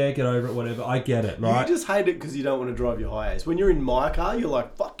motorcycling. Yeah, get over it, whatever. I get it, right? You just hate it because you don't want to drive your high ace. When you're in my car, you're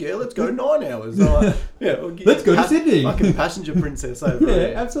like, fuck yeah, let's go 9 hours. Like, let's go to Sydney. Fucking passenger princess over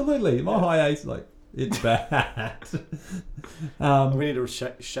there. Yeah, absolutely. My high ace, like, it's bad. We need to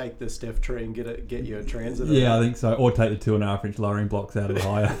shake the Steph tree and get you a transit. Yeah, I think so. Or take the 2.5-inch lowering blocks out of the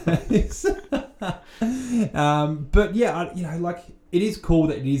high ace. But yeah, you know, like... It is cool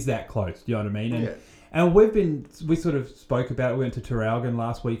that it is that close. Do you know what I mean? And we sort of spoke about it. We went to Traralgon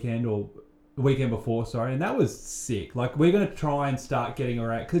last weekend or the weekend before, sorry, and that was sick. Like, we're going to try and start getting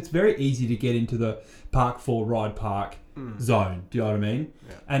around because it's very easy to get into the Park 4 Ride Park zone. Do you know what I mean?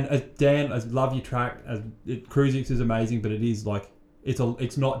 Yeah. And Dan, I love your track. Cruisix is amazing, but it is like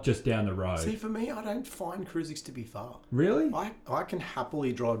It's not just down the road. See, for me, I don't find Cruisix to be far. Really? I can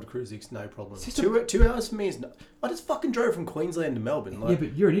happily drive to Cruisix, no problem. 2 hours for me is not... I just fucking drove from Queensland to Melbourne. Like, yeah,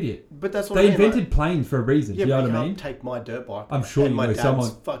 but you're an idiot. But that's what they I mean, invented planes for a reason. Yeah, do you know but what I you mean? can't take my dirt bike. I'm sure and you my know dad's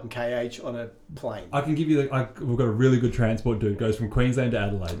someone... fucking KH on a plane. I can give you we've got a really good transport dude. Goes from Queensland to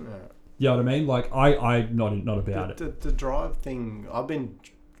Adelaide. Yeah. You know what I mean? Like, I'm not about it. The drive thing, I've been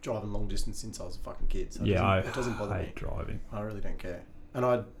driving long distance since I was a fucking kid. So it doesn't bother me. I hate driving. I really don't care. And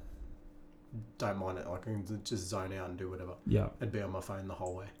I don't mind it. Like, I can just zone out and do whatever. Yeah. And be on my phone the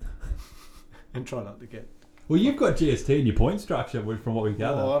whole way. And try not to get... Well, you've got GST in your point structure from what we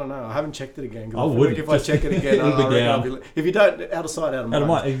gather. Well, I don't know. I haven't checked it again. I would. If I check it again, I'll be... If you don't, out of sight, out of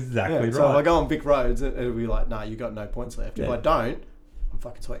mind. Exactly right. So if I go on big roads, it'll be like, nah, you got no points left. Yeah. If I don't, I'm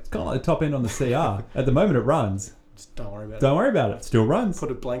fucking sweet. It's kind of like the top end on the CR. At the moment, it runs. Just don't worry about it. Don't worry about it. It still runs.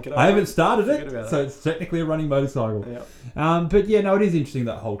 Put a blanket over I haven't started it, about so it's technically a running motorcycle. Yeah. But yeah, no, it is interesting,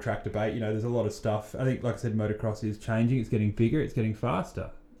 that whole track debate. You know, there's a lot of stuff. I think, like I said, motocross is changing. It's getting bigger. It's getting faster.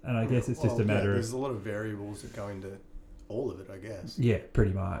 And I guess it's just a matter of... There's a lot of variables that go into all of it, I guess. Yeah,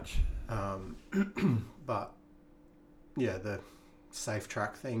 pretty much. But, yeah, the safe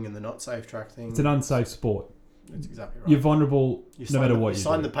track thing and the not safe track thing... It's an unsafe sport. That's exactly right. You're vulnerable no matter what you do.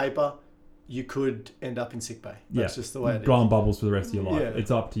 sign the paper, you could end up in sick bay. That's just the way it is. Blowing bubbles for the rest of your life. Yeah. It's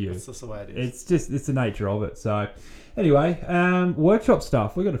up to you. That's just the way it is. It's the nature of it. So, anyway, workshop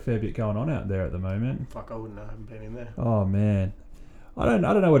stuff. We've got a fair bit going on out there at the moment. Fuck, I wouldn't know. I haven't been in there. Oh, man. I don't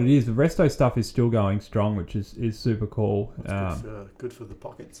know what it is. The resto stuff is still going strong, which is super cool. Good for the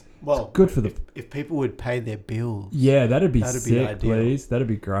pockets. Well, good for if people would pay their bills. Yeah, that'd be sick, ideal. please. That'd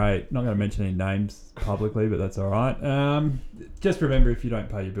be great. Not going to mention any names publicly, but that's all right. Just remember, if you don't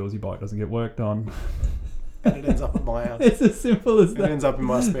pay your bills, your bike doesn't get worked on. And it ends up at my house. It's as simple as that. It ends up in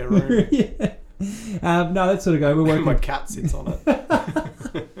my spare room. Yeah. No, that's sort of going. We're working. My cat sits on it.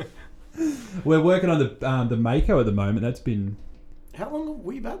 We're working on the Mako at the moment. That's been... How long have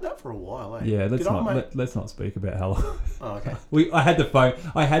we had that for? A while, eh? Yeah, let's not speak about how long. Oh, okay. I had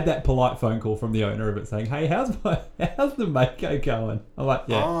that polite phone call from the owner of it saying, "Hey, how's the Mako going?" I'm like,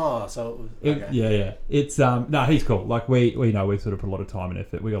 "Yeah." Oh, so it was, okay. Yeah. It's no, he's cool. Like we know we sort of put a lot of time and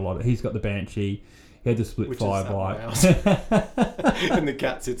effort. We got a lot of. He's got the Banshee. He had the split fire bike. And the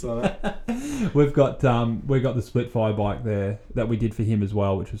cat sits on it. We've got the split fire bike there that we did for him as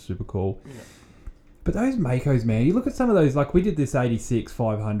well, which was super cool. Yeah. But those Makos, man, you look at some of those, like we did this 86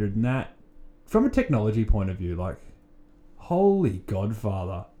 500 and that, from a technology point of view, like, holy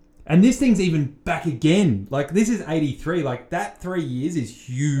Godfather. And this thing's even back again. Like, this is 83. Like, that 3 years is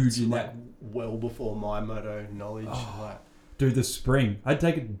huge. It's like well before my moto knowledge. Dude, the spring. I'd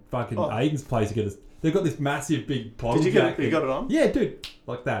take it fucking Aiden's place to get us. They've got this massive big bottle jack. You got it on? Yeah, dude.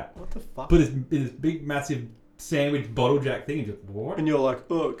 Like that. What the fuck? But it's this big, massive sandwich bottle jack thing and just what? And you're like,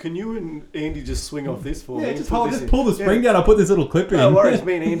 oh, can you and Andy just swing off this for me? Yeah, just pull the spring down. I'll put this little clip in. No worries,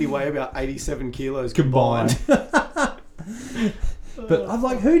 me and Andy weigh about 87 kilos combined. But I'm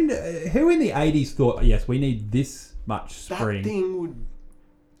like, who in the 80s thought, yes, we need this much spring? That thing would...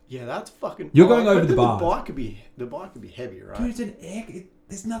 Yeah, that's fucking... You're going over the bar. The bike could be heavier, right? Dude, it's an air...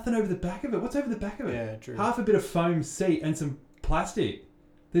 There's nothing over the back of it. What's over the back of it? Yeah, true. Half a bit of foam seat and some plastic.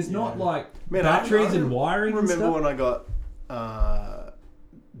 There's not like batteries and wiring and stuff. I remember when I got I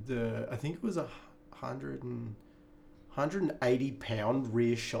think it was 180 pound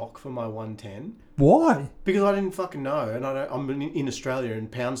rear shock for my 110. Why? Because I didn't fucking know, and I'm in Australia,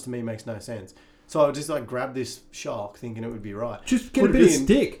 and pounds to me makes no sense. So I just like grabbed this shock, thinking it would be right. Just get a bit of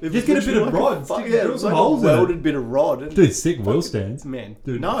stick. Just get a bit of rod. It was like a welded bit of rod. Dude, sick wheel stands. Man,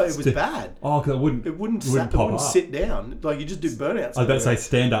 dude, no, it was bad. Oh, because it wouldn't sit down. Like you just do burnouts. I was about to say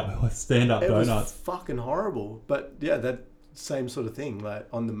stand up donuts. It was fucking horrible. But yeah, that same sort of thing, like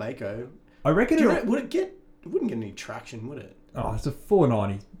on the Mako. I reckon it wouldn't get any traction, would it? Oh, it's a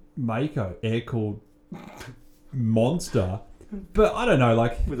 490 Mako air cooled monster. But I don't know,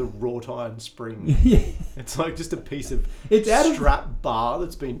 like... With a wrought iron spring. Yeah. It's like just a piece of strap bar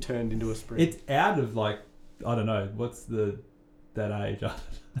that's been turned into a spring. It's out of, like, I don't know, what's that age?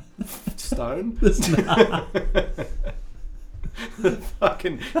 Stone?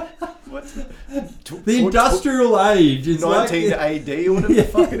 Fucking... What's the industrial age. It's 19 like, AD or whatever the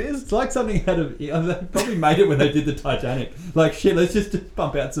fuck it is. It's like something out of... They probably made it when they did the Titanic. Like, shit, let's just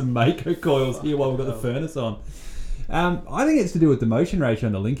pump out some Mako coils here while we've got the furnace on. I think it's to do with the motion ratio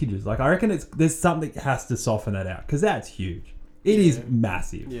and the linkages. Like, I reckon there's something that has to soften that out because that's huge. It is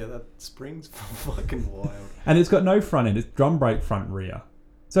massive. Yeah, that spring's fucking wild. And it's got no front end. It's drum brake front rear.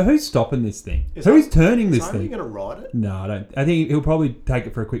 So who's stopping this thing? Who's turning this thing? Is he going to ride it? No, I don't. I think he'll probably take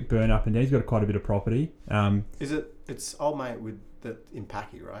it for a quick burn up and down. He's got quite a bit of property. Is it? It's old mate with in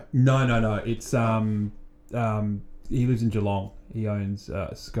Packy, right? No. It's he lives in Geelong. He owns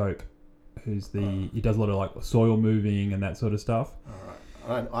Scope, he does a lot of like soil moving and that sort of stuff. All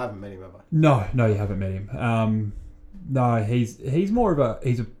right. I haven't met him, have I? No, you haven't met him. No, he's more of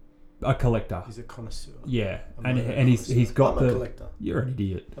a collector. He's a connoisseur. Yeah, and he's got I'm a collector. You're an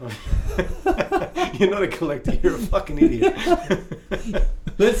idiot. You're not a collector. You're a fucking idiot.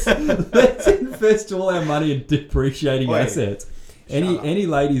 Let's invest all our money in depreciating assets. Any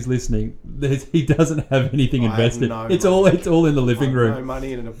ladies listening, he doesn't have anything invested. It's all in the living room. No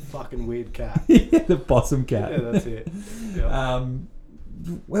money and a fucking weird cat. The possum cat. Yeah, that's it. Yeah.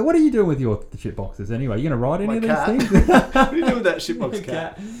 What are you doing with the shit boxes anyway? You gonna ride any of these things? What are you doing with that shitbox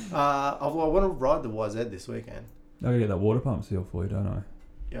cat? I want to ride the YZ this weekend. I gotta get that water pump seal for you, don't I?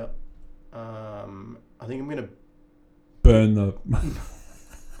 Yep. I think I'm gonna burn the.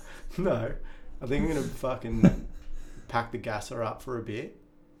 No, I think I'm gonna fucking pack the gasser up for a bit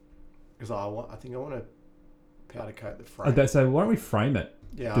because I think I want to powder coat the frame. I'd say, why don't we frame it?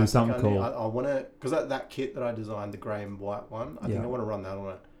 Yeah, do something cool. I want to, because that kit that I designed, the grey and white one, I think I want to run that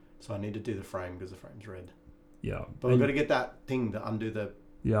on it. So I need to do the frame because the frame's red. Yeah. But I've got to get that thing to undo the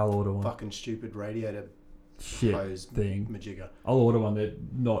I'll order one. Fucking stupid radiator shit hose thing. Majigger. I'll order one. They're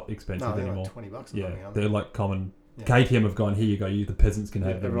not expensive anymore. Like $20 or yeah, something, they're like common. Yeah. KTM have gone, here you go, you the peasants can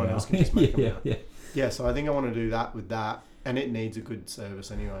have them. Everyone now. else can just make them now. Yeah. Yeah, so I think I want to do that with that. And it needs a good service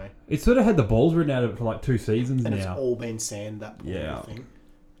anyway. It's sort of had the balls written out of it for like 2 seasons and now. And it's all been sand, that thing.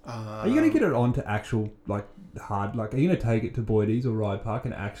 Are you going to get it onto actual, like, hard... Like, are you going to take it to Boydie's or Ride Park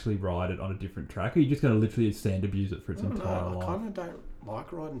and actually ride it on a different track? Or are you just going to literally sand abuse it for its entire life? I kind of don't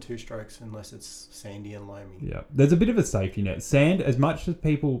like riding 2-strokes unless it's sandy and loamy. Yeah. There's a bit of a safety net. Sand, as much as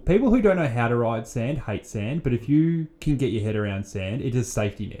people who don't know how to ride sand hate sand, but if you can get your head around sand, it is a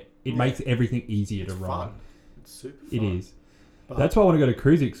safety net. It makes everything easier to ride. Fun. It's super fun. It is. But that's why I want to go to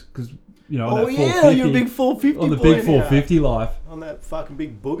Cruisix, because... You know, on that 450, you're a big 450 on the big 450 life. On that fucking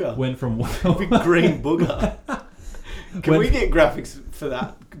big booger. Went from big green booger. Can we get graphics for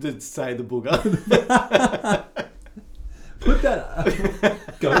that to say the booger? Put that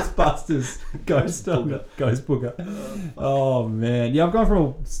Ghostbusters ghost booger. Oh man, yeah, I've gone from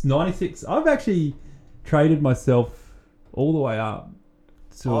a 96. I've actually traded myself all the way up.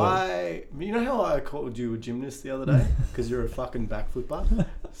 You know how I called you a gymnast the other day because you're a fucking backflipper.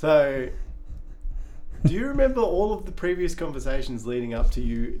 So, do you remember all of the previous conversations leading up to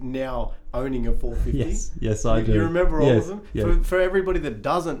you now owning a 450? Yes, I do. You remember all of them? Yes. For everybody that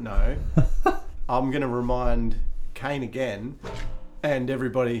doesn't know, I'm going to remind Kane again, and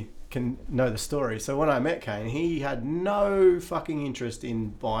everybody can know the story. So when I met Kane, he had no fucking interest in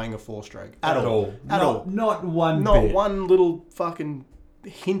buying a 4-stroke at all. Not one little fucking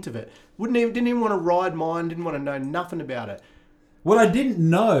hint of it. Didn't even want to ride mine, didn't want to know nothing about it. What I didn't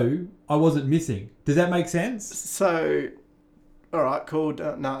know, I wasn't missing. Does that make sense? So, all right, cool.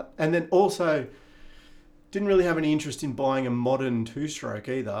 Nah. And then also, didn't really have any interest in buying a modern 2-stroke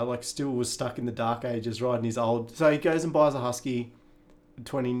either. Like, still was stuck in the dark ages riding his old. So he goes and buys a Husky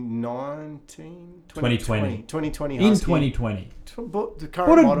 2019? 2020 Husky. In 2020. Bought the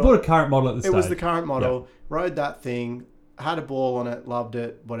current model. Bought a current model at the start. It was the current model. Yep. Rode that thing. Had a ball on it, loved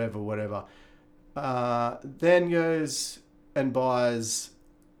it, whatever. Then goes and buys...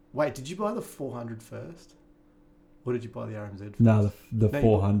 Wait, did you buy the 400 first? Or did you buy the RMZ first? No, the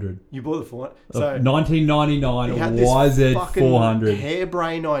 400. You bought the 400? So 1999 YZ 400.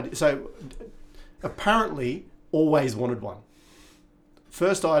 Harebrained idea. So apparently always wanted one.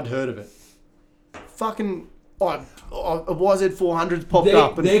 First I'd heard of it. Fucking... a YZ 400's popped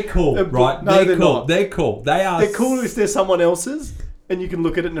up. They're cool, right? No, they're cool. Not. They're cool. They're cool if they're someone else's and you can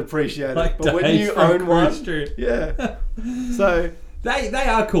look at it and appreciate like it. But when you own one, yeah. So they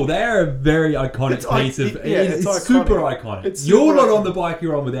are cool. They are a very iconic piece of. It's super iconic. It's you're not on the bike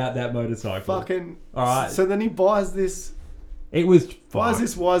you're on without that motorcycle. Fucking. All right. So then he buys this. Buys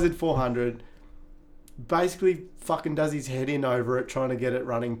this YZ 400. Basically, fucking does his head in over it, trying to get it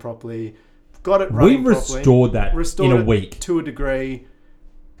running properly. Got it running properly. Restored that in a week. To a degree.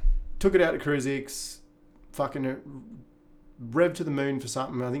 Took it out to Cruisix. Fucking revved to the moon for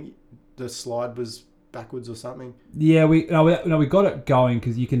something. I think the slide was backwards or something. Yeah, we got it going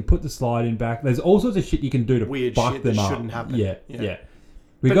because you can put the slide in back. There's all sorts of shit you can do to weird buck shit them that up. Shouldn't happen. Yeah.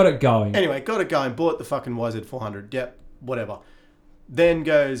 We got it going. Anyway, got it going. Bought the fucking YZ 400. Yep, whatever. Then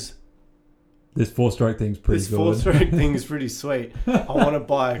goes... This 4-stroke thing's pretty good. This 4-stroke thing's pretty sweet. I want to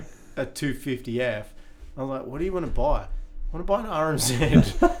buy a 250F. I was like, what do you want to buy? want to buy an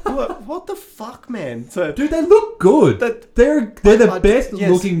RMZ. what the fuck, man? So, dude, they look good. They're the best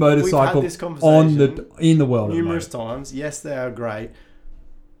looking motorcycle in the world numerous times. Yes, they are great.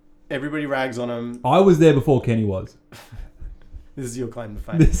 Everybody rags on them. I was there before Kenny was. This is your claim to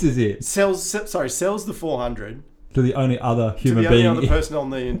fame. This is it. Sells the 400 to the only other human being. To the only other person on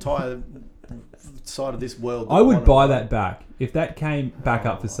the entire side of this world. I would buy that back. If that came back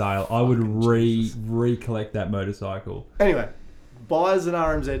up for sale, I would recollect that motorcycle. Anyway, buys an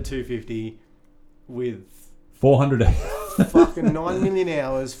RMZ 250 with 400 fucking 9 million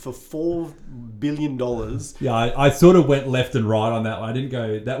hours for $4 billion. Yeah, I sort of went left and right on that one. I didn't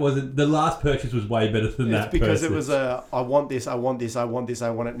go. That wasn't the last purchase was way better than that. Because it was I want this, I want this, I want this,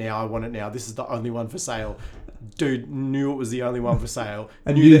 I want it now, I want it now. This is the only one for sale. Dude knew it was the only one for sale.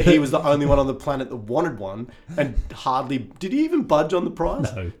 And knew that he was the only one on the planet that wanted one, and hardly did he even budge on the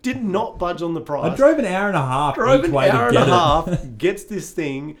price? No, did not budge on the price. I drove an hour and a half. Gets this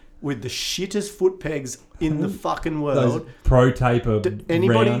thing with the shittest foot pegs in the fucking world. Those Pro Taper.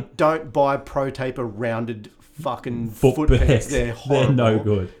 Anybody round. don't buy Pro Taper rounded fucking foot pegs. They're horrible. They're no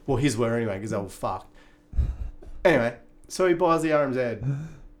good. Well, his were anyway because they were fucked. Anyway, so he buys the RMZ.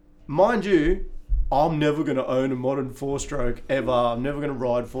 Mind you, I'm never going to own a modern 4-stroke ever. I'm never going to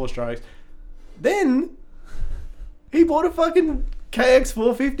ride 4-strokes. Then he bought a fucking KX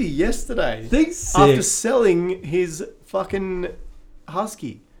 450 yesterday. After selling his fucking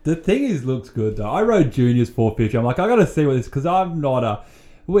Husky. The thing looks good though. I rode Junior's 450. I'm like, I got to see what this, because I'm not a...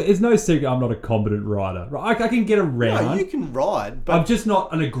 It's no secret I'm not a competent rider. I can get around. No, you can ride, but... I'm just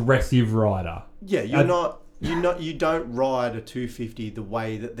not an aggressive rider. Yeah, you don't ride a 250 the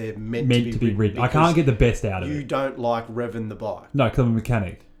way that they're meant to be ridden. I can't get the best out of it. You don't like revving the bike. No, because I'm a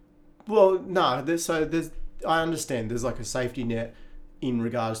mechanic. Well, no. I understand. There's like a safety net in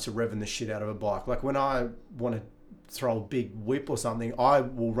regards to revving the shit out of a bike. Like when I want to throw a big whip or something, I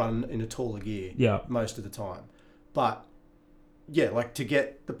will run in a taller gear. Yeah. Most of the time, but yeah, like to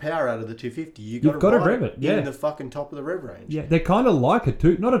get the power out of the 250, you've got to rev it in the fucking top of the rev range. Yeah, they're kind of like a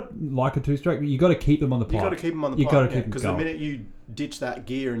two-stroke, but you got to keep them on the pipe. You got to keep them on the pipe. Because the minute you ditch that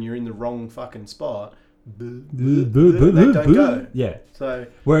gear and you're in the wrong fucking spot, they don't go. Yeah. So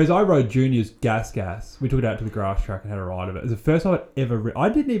whereas I rode Junior's gas. We took it out to the grass track and had a ride of it. It was the first time I'd ever. I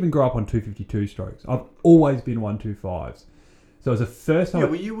didn't even grow up on 252 strokes. I've always been 125s. So it was the first time. Yeah,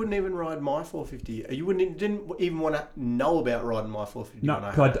 well, you wouldn't even ride my 450. You didn't even want to know about riding my 450. No,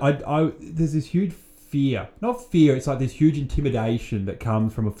 because there's this huge fear. Not fear, it's like this huge intimidation that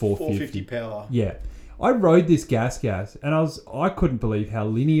comes from a 450. 450 power. Yeah. I rode this gas, and I couldn't believe how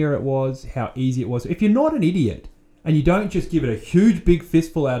linear it was, how easy it was. If you're not an idiot and you don't just give it a huge big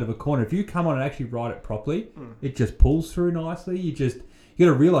fistful out of a corner, if you come on and actually ride it properly, it just pulls through nicely. You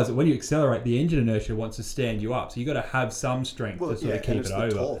got to realise that when you accelerate, the engine inertia wants to stand you up. So you got to have some strength to sort of keep it over.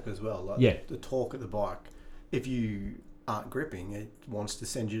 The torque as well. The torque of the bike. If you aren't gripping, it wants to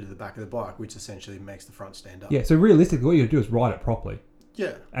send you to the back of the bike, which essentially makes the front stand up. Yeah. So realistically, what you got to do is ride it properly.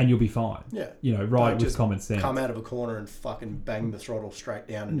 Yeah. And you'll be fine. Yeah. Ride with common sense. Come out of a corner and fucking bang the throttle straight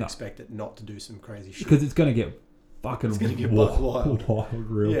down and expect it not to do some crazy shit. Because it's going to get fucking wild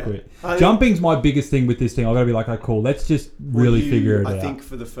real quick. Jumping's my biggest thing with this thing. I've got to be like, cool, let's just really figure it out. I think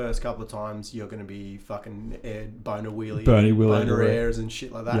for the first couple of times, you're going to be fucking boner airs and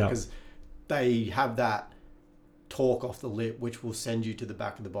shit like that. Because they have that torque off the lip, which will send you to the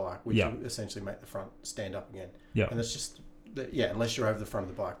back of the bike, which will essentially make the front stand up again. Yeah. And it's just... unless you're over the front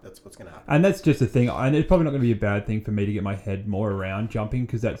of the bike, that's what's going to happen. And that's just a thing. And it's probably not going to be a bad thing for me to get my head more around jumping,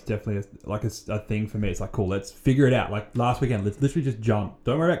 because that's definitely a thing for me. It's like, cool, let's figure it out. Like last weekend, let's literally just jump.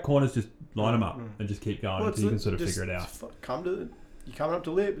 Don't worry about corners, just line them up and just keep going until you can sort of figure it out. You're coming up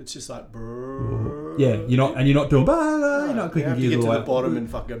to lip, it's just like... Yeah, you're not doing... You're not clicking gears all the way. You have to get to the bottom and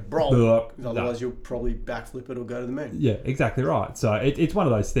fucking brolk. Otherwise, you'll probably backflip it or go to the moon. Yeah, exactly right. So it's one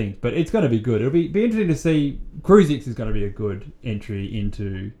of those things, but it's going to be good. It'll be interesting to see. Cruise X is going to be a good entry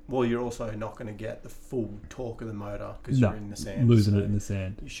into... Well, you're also not going to get the full torque of the motor because you're in the sand. Losing it in the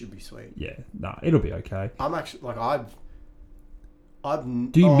sand. You should be sweet. Yeah, it'll be okay. I'm actually...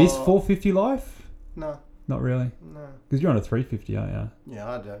 Do you miss 450 life? No. Not really? No. Because you're on a 350, aren't you? Yeah,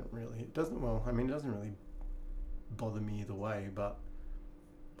 I don't really. It doesn't really bother me either way, but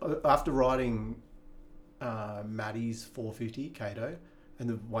after riding Maddie's 450 Kato, and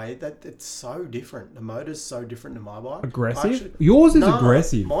the way that it's so different. The motor's so different to my bike. Aggressive? Yours is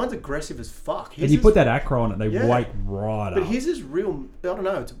aggressive. Mine's aggressive as fuck. And you put that Acro on it, they wake right up. But his is real, I don't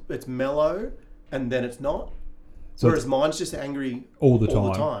know, it's mellow, and then it's not. So whereas mine's just angry all the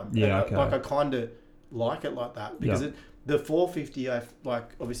time. Yeah, okay. I kind of... like it like that because the 450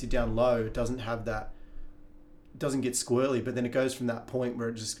 obviously down low doesn't have that doesn't get squirrely, but then it goes from that point where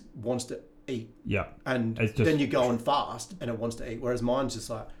it just wants to eat. Yeah. And then you're going fast and it wants to eat. Whereas mine's just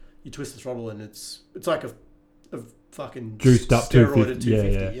like, you twist the throttle and it's like a fucking juiced up steroid 250.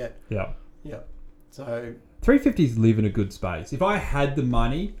 at 250. Yeah. So 350s live in a good space. If I had the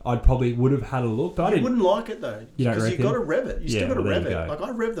money, I'd probably would have had a look. But you wouldn't like it though. You don't reckon? Because you got to rev it. You still got to rev it. Go. Like I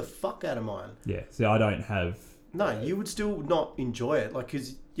rev the fuck out of mine. Yeah. See, I don't have. No, you would still not enjoy it. Like,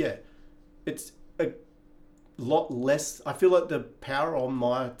 because it's a lot less. I feel like the power on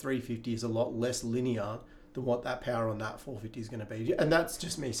my 350 is a lot less linear than what that power on that 450 is going to be. And that's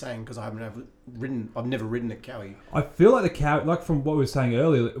just me saying because I've never ridden a Cowie. I feel like the Cowie, like from what we were saying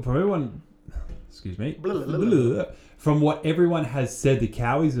earlier, from everyone, excuse me, from what everyone has said, the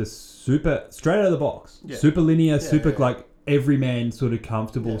Cowies are super straight out of the box, super linear, like everyman sort of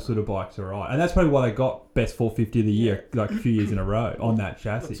comfortable sort of bikes are right. And that's probably why they got best 450 of the year like a few years in a row on that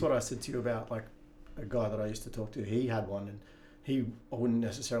chassis. That's what I said to you about like a guy that I used to talk to. He had one and I wouldn't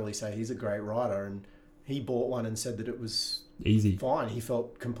necessarily say he's a great rider, and he bought one and said that it was easy, fine. He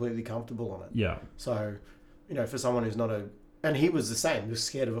felt completely comfortable on it. Yeah. So, for someone who's not and he was the same, was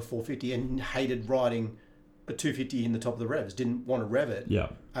scared of a 450 and hated riding a 250 in the top of the revs, didn't want to rev it. Yeah.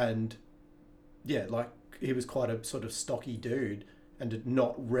 And like he was quite a sort of stocky dude, and to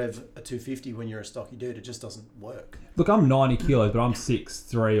not rev a 250 when you're a stocky dude, it just doesn't work. Look, I'm 90 kilos, but I'm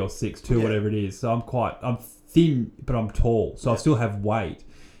 6'3" or 6'2", whatever it is. So I'm thin, but I'm tall. So I still have weight.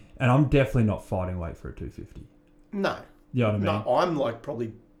 And I'm definitely not fighting weight for a 250. No. You know what I mean? No, I'm like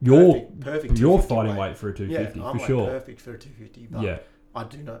probably perfect. You're fighting weight for a 250, I'm for sure. Perfect for a 250, but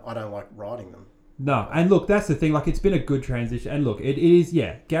I don't like riding them. No, and look, that's the thing. Like, it's been a good transition. And look, it is,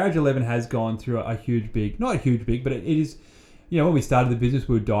 Garage 11 has gone through not a huge big, but it is, when we started the business,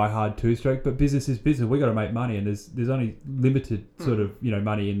 we were die-hard two-stroke, but business is business. We got to make money, and there's only limited sort of,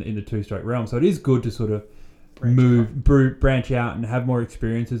 money in the two-stroke realm. So it is good to sort of branch out and have more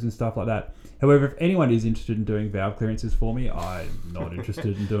experiences and stuff like that. However, if anyone is interested in doing valve clearances for me, I'm not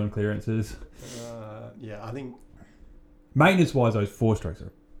interested in doing clearances. I think maintenance-wise, those four-strokes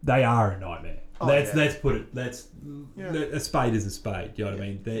they are a nightmare. Let's put it. A spade is a spade. Do you know what I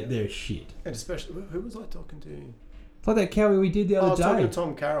mean? They're shit. And especially, who was I talking to? It's like that Cowie we did the other day. I was talking to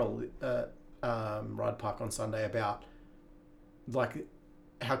Tom Carroll Ride Park on Sunday about like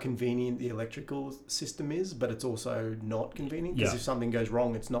how convenient the electrical system is, but it's also not convenient because if something goes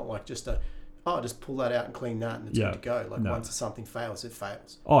wrong, it's not like just just pull that out and clean that and it's good to go. Like once something fails, it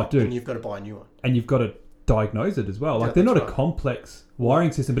fails. Oh, dude. And you've got to buy a new one. And you've got to diagnose it as well. Like they're not a complex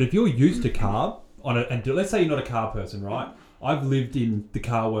wiring system, but if you're used to carb and let's say you're not a car person, right? I've lived in the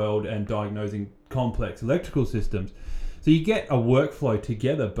car world and diagnosing complex electrical systems. So you get a workflow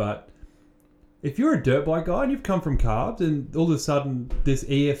together, but if you're a dirt bike guy and you've come from carbs and all of a sudden this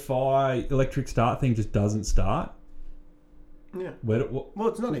EFI electric start thing just doesn't start. Yeah. Well,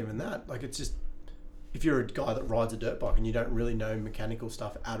 it's not even that. Like, it's just, if you're a guy that rides a dirt bike and you don't really know mechanical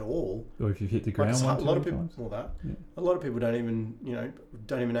stuff at all. Or if you've hit the ground a lot of people don't even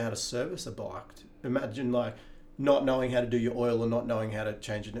know how to service a bike. Imagine like not knowing how to do your oil or not knowing how to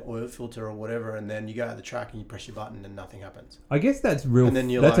change an oil filter or whatever, and then you go out the track and you press your button and nothing happens. I guess that's real. And then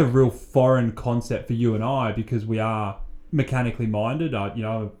that's a real foreign concept for you and I because we are mechanically minded. I've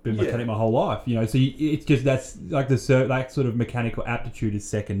been mechanic my whole life. So it's just that's like that sort of mechanical aptitude is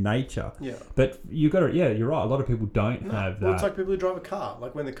second nature. Yeah. But you got to you're right. A lot of people don't have that. Well, it's like people who drive a car.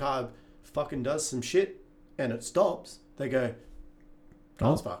 Like when the car fucking does some shit and it stops, they go,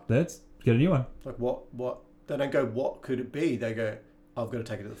 "Car's fucked. Let's get a new one." Like what? They don't go, what could it be? They go, I've got to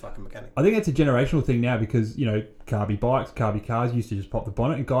take it to the fucking mechanic. I think that's a generational thing now because, carby bikes, carby cars used to just pop the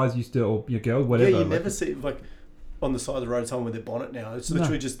bonnet and guys used to, or girls, whatever. Yeah, you never see, like, on the side of the road someone with their bonnet now. It's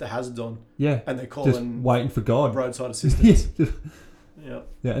literally just the hazards on. Yeah. And they call just in waiting for God. Roadside assistance. Yeah,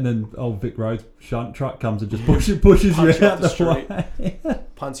 and then old Vic Road's shunt truck comes and just pushes you out the street.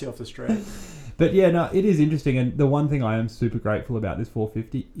 Punts you off the street. But it is interesting, and the one thing I am super grateful about this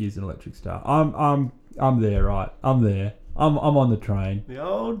 450 is an electric start. I'm there, right? I'm there. I'm on the train. The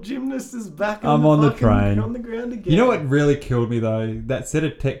old gymnast is back. I'm on the train. On the ground again. You know what really killed me though? That set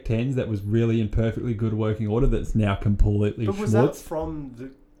of Tech 10s that was really in perfectly good working order. That's now completely. But was that from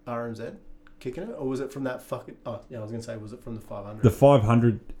the RMZ kicking it, or was it from that fucking? Oh yeah, I was gonna say, was it from the 500? The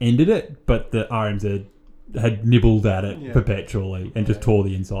 500 ended it, but the RMZ had nibbled at it perpetually and just tore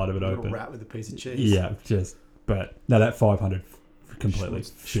the inside of it open. A rat with a piece of cheese. Yeah, but no, that 500 completely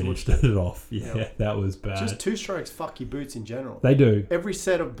finished it off. Yeah, that was bad. Just two strokes fuck your boots in general. They do. Every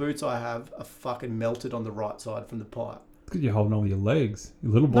set of boots I have are fucking melted on the right side from the pipe. Because you're holding on with your legs,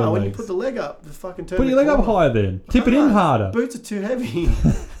 your little boy legs. No, when you put the leg up, the fucking turn. Put your leg up higher then. Tip it in harder. Boots are too heavy.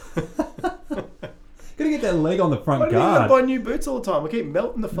 Gotta get that leg on the front Why do you guard? buy new boots all the time? I keep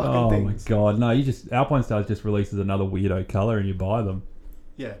melting the fucking things. Oh my god, no! Alpine Stars just releases another weirdo color and you buy them.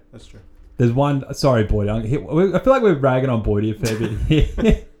 Yeah, that's true. There's one. Sorry, Boyd. I feel like we're ragging on Boyd a fair bit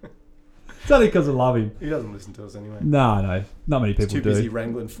here. It's only because I love him. He doesn't listen to us anyway. No, not many people do. He's too busy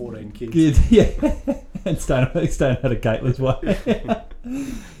wrangling 14 kids. Yeah, and staying out of Caitlin's way.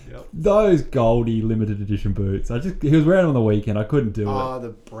 Yep. Those Goldie limited edition boots. He was wearing them on the weekend. I couldn't do it. Oh, the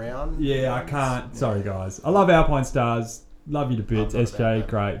brown. Yeah, I can't. Sorry, guys. I love Alpine Stars. Love you to bits. SJ,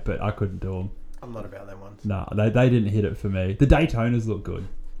 great, but I couldn't do them. I'm not about them ones. No, they didn't hit it for me. The Daytonas look good.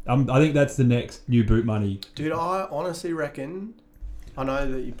 I think that's the next new boot money. Dude, I honestly reckon. I know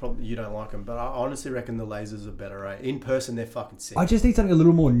that you don't like them, but I honestly reckon the lasers are better. Right? In person, they're fucking sick. I just need something a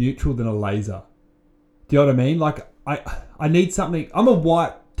little more neutral than a laser. Do you know what I mean? Like I need something. I'm a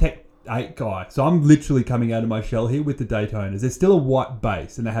white Tech 8 guy, so I'm literally coming out of my shell here with the Daytonas. There's still a white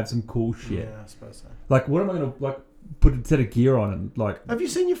base, and they have some cool shit. Yeah, I suppose so. Like, what am I gonna put a set of gear on and like? Have you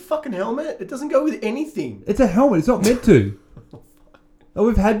seen your fucking helmet? It doesn't go with anything. It's a helmet. It's not meant to. Oh,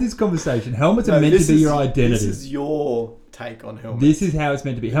 we've had this conversation. Helmets are meant to be your identity. This is your take on helmets. This is how it's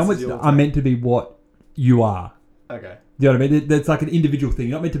meant to be. Helmets are meant to be what you are. Okay. You know what I mean? That's like an individual thing.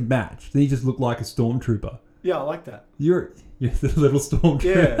 You're not meant to match. Then you just look like a stormtrooper. Yeah, I like that. You're the little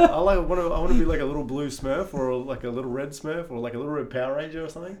stormtrooper. Yeah, I want to be like a little blue Smurf or like a little red Smurf or like a little red Power Ranger or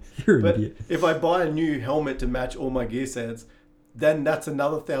something. You're an idiot. If I buy a new helmet to match all my gear sets, then that's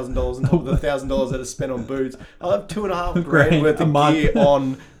another $1,000 on top of the $1,000 that I spent on boots. I'll have $2,500 worth of gear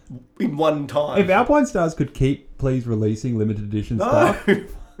on in one time. If Alpine Stars could keep releasing limited edition stuff,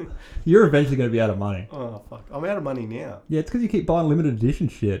 you're eventually going to be out of money. Oh fuck! I'm out of money now. Yeah, it's because you keep buying limited edition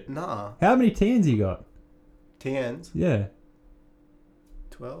shit. Nah. How many TNs you got? TNs? Yeah.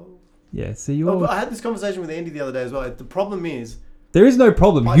 12. Yeah. So you're. But I had this conversation with Andy the other day as well. The problem is. There is no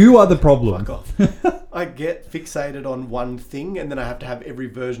problem. You are the problem. Fuck off. I get fixated on one thing, and then I have to have every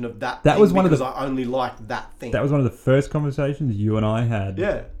version of that. That thing was one because of the. I only like that thing. That was one of the first conversations you and I had.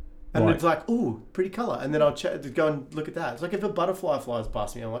 Yeah. And Like- it's like, ooh, pretty colour. And then I'll go and look at that. It's like if a butterfly flies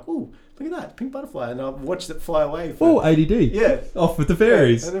past me, I'm like, ooh, look at that, pink butterfly. And I'll watch it fly away. Oh, ADD. Yeah. Off with the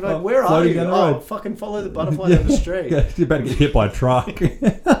fairies. And they're like, where are you? Down the Oh, road. fucking follow the butterfly down the street. Yeah, you're about to get hit by a truck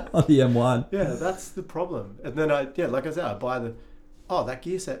on the M1. Yeah, that's the problem. And then like I said, I buy that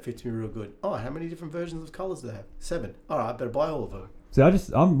gear set fits me real good. Oh, how many different versions of colours do they have? 7. All right, I better buy all of them. So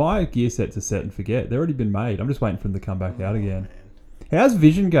my gear sets are set and forget. They've already been made. I'm just waiting for them to come back out again. Man. How's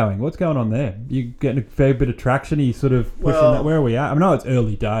Vizion going? What's going on there? You getting a fair bit of traction? Are you sort of pushing that? Where are we at? I know it's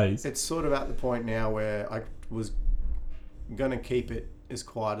early days. It's sort of at the point now where I was going to keep it as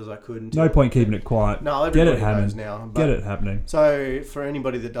quiet as I could. No point keeping it quiet. No, Get everybody it happening. knows now. Get it happening. So for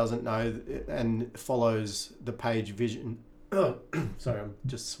anybody that doesn't know and follows the page Vizion... sorry, I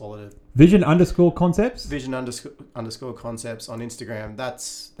just swallowed it. Vizion _concepts? Vizion _ concepts on Instagram.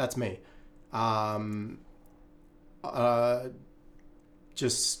 That's me.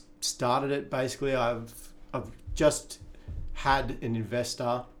 Just started it basically. I've just had an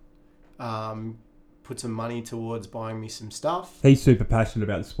investor put some money towards buying me some stuff. He's super passionate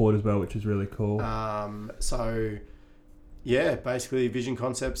about the sport as well, which is really cool. So yeah, basically Vizion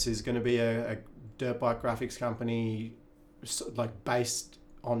Concepts is going to be a dirt bike graphics company, like based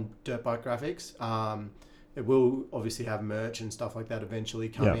on dirt bike graphics. It will obviously have merch and stuff like that eventually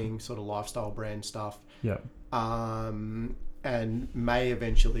coming, sort of lifestyle brand stuff. Yeah. And may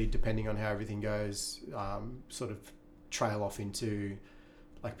eventually, depending on how everything goes, sort of trail off into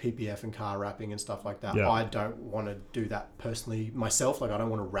like PPF and car wrapping and stuff like that. Yeah. I don't want to do that personally myself. Like I don't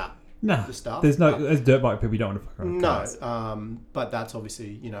want to wrap the stuff. There's as dirt bike people, you don't want to fuck around with cars. No, but that's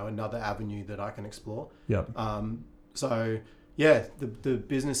obviously another avenue that I can explore. Yeah. So yeah, the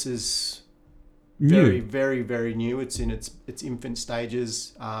business is New. very, very, very new. It's in its infant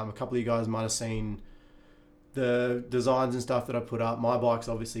stages. A couple of you guys might have seen the designs and stuff that I put up. My bike's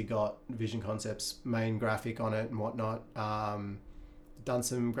obviously got Vizion Concepts main graphic on it and whatnot. Done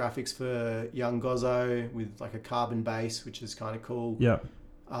some graphics for young Gozzo with like a carbon base, which is kind of cool. Yeah.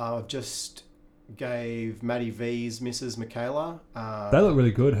 I've just gave Maddie V's Mrs. Michaela. They look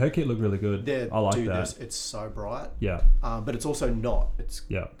really good. Her kit looked really good. I like that. It's so bright. Yeah. But it's also not. It's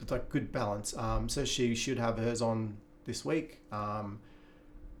Yeah. It's like good balance. So she should have hers on this week.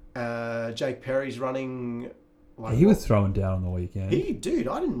 Jake Perry's running. Like, He was throwing down on the weekend. I didn't. Dude,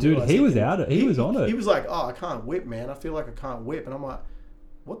 realize he was could- out of- he was on it. He was like, "Oh, I can't whip, man. I feel like I can't whip," and I'm like,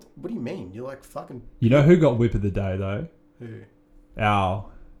 "What? What do you mean? You're like fucking." You know who got whip of the day though? Who? Our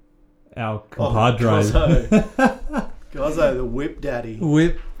compadre. Gozzo, the whip daddy.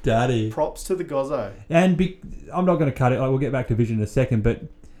 Whip daddy. Props to the Gozzo. And I'm not going to cut it. Like, we'll get back to Vizion in a second, but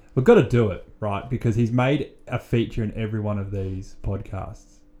We've got to do it, right? Because he's made a feature in every one of these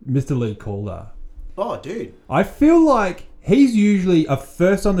podcasts. Mr. Lee Calder. Oh, dude. I feel like he's usually a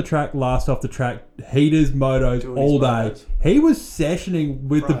first on the track, last off the track, heaters, motos, Doing all his day. motos. He was sessioning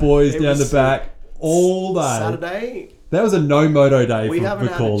with the Right. boys It down the was back all day. Saturday, That was a no moto day we for haven't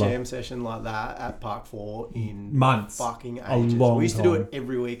had a Calder. jam session like that at Park 4 in Months. fucking A ages. long We used to do time. it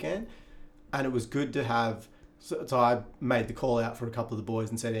every weekend, and it was good to have. So I made the call out for a couple of the boys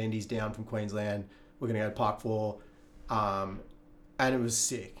and said, Andy's down from Queensland. We're going to go to Park 4. And it was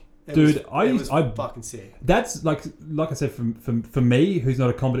sick. It was fucking sick. That's like I said, for me, who's not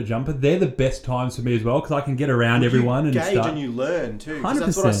a competent jumper, they're the best times for me as well because I can get around everyone and you gauge stuff. and you learn too. 'Cause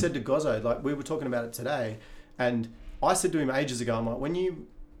that's what I said to Gozzo. Like we were talking about it today, and I said to him ages ago, I'm like,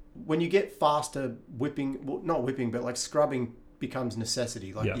 when you get faster, not whipping, but like scrubbing becomes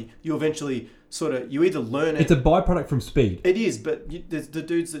necessity. Like you eventually you either learn it. It's a byproduct from speed. It is, but there's the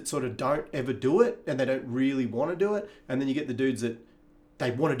dudes that sort of don't ever do it and they don't really want to do it, and then you get the dudes that they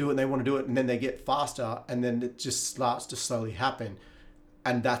want to do it and they want to do it, and then they get faster, and then it just starts to slowly happen.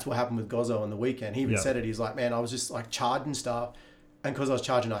 And that's what happened with Gozzo on the weekend. He even said it. He's like, man, I was just like charging stuff, and because I was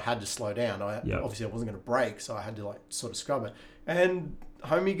charging, I had to slow down. Obviously, I wasn't going to brake, so I had to like sort of scrub it. And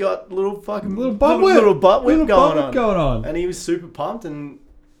homie got little butt whip going on, and he was super pumped. And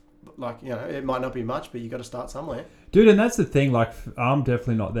like, you know, it might not be much, but you got to start somewhere. Dude, and that's the thing, like, I'm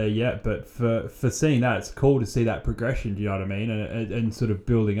definitely not there yet, but for seeing that, it's cool to see that progression, do you know what I mean? And sort of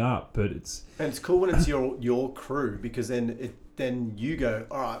building up, but it's... And it's cool when it's your crew, because then you go,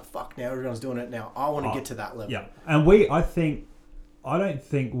 all right, fuck, now everyone's doing it now. I want to get to that level. Yeah, and I don't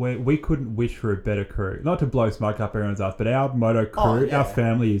think we couldn't wish for a better crew. Not to blow smoke up everyone's ass, but our moto crew, our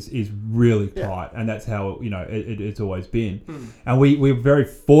family is really tight, and that's how, you know, it's always been. And we're very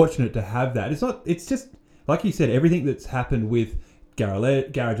fortunate to have that. It's just... Like you said, everything that's happened with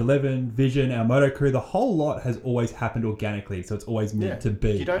Garage 11, Vizion, our moto crew, the whole lot has always happened organically. So it's always meant to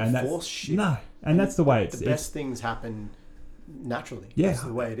be. You don't force shit. No. And that's the way it's... The best things happen naturally. Yeah. That's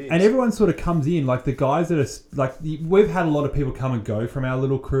the way it is. And everyone sort of comes in. Like the guys that are... Like we've had a lot of people come and go from our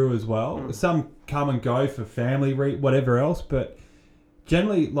little crew as well. Some come and go for family, whatever else. But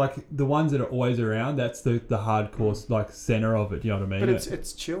generally, like the ones that are always around, that's the hardcore like center of it. You know what I mean? But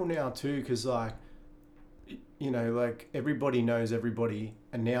it's chill now too, because like... You know, like everybody knows everybody,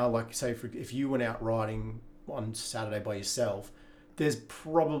 and now, like, say, if you went out riding on Saturday by yourself, there's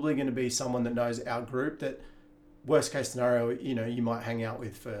probably going to be someone that knows our group that, worst case scenario, you know, you might hang out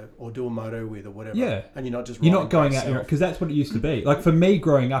with or do a moto with or whatever. Yeah, and you're not just going out because that's what it used to be. Like for me,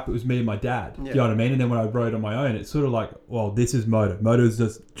 growing up, it was me and my dad. Do you know what I mean? And then when I rode on my own, it's sort of like, well, this is moto. Moto is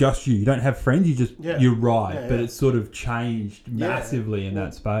just you. You don't have friends. You just you ride. But it's sort of changed massively in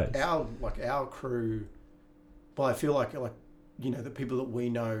that space. Our crew. Well, I feel like you know, the people that we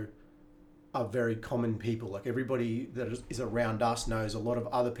know are very common people. Like everybody that is around us knows a lot of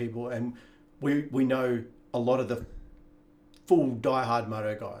other people, and we know a lot of the full diehard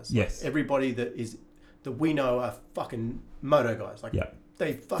moto guys. Yes, like everybody that we know are fucking moto guys. Like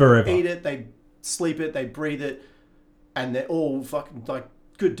they fucking forever eat it, they sleep it, they breathe it, and they're all fucking like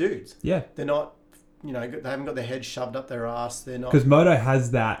good dudes. Yeah, they're not. You know, they haven't got their head shoved up their ass. They're not... Because moto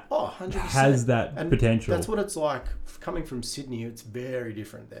has that... 100%. Has that and potential. That's what it's like. Coming from Sydney, it's very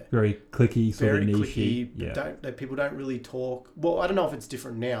different there. Very clicky, sort of niche-y. Very clicky. People don't really talk. Well, I don't know if it's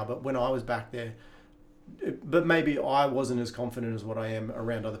different now, but when I was back there... But maybe I wasn't as confident as what I am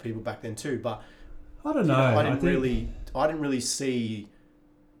around other people back then too. But... I don't know. I didn't really see...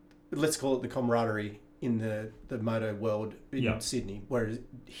 Let's call it the camaraderie in the moto world in Sydney. Whereas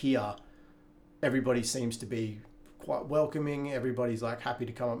here... Everybody seems to be quite welcoming. Everybody's like happy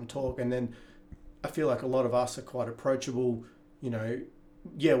to come up and talk. And then I feel like a lot of us are quite approachable. You know,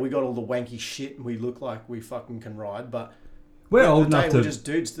 we got all the wanky shit and we look like we fucking can ride, but we're old enough we're just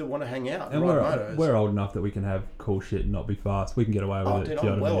dudes that want to hang out and ride motos. We're old enough that we can have cool shit and not be fast. We can get away with it. Dude,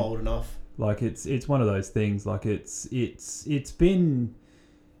 I'm well old enough. Like it's one of those things. Like it's been.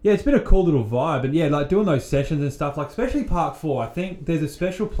 Yeah, it's been a cool little vibe. And like doing those sessions and stuff, like especially Park 4, I think there's a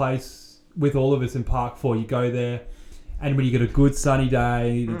special place with all of us in Park 4. You go there and when you get a good sunny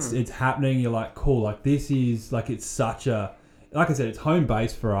day, it's happening, you're like, cool, like this is like, it's such a, like I said, it's home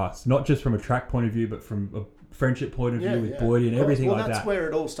base for us, not just from a track point of view, but from a friendship point of view with Boydie and everything like that. Well, that's where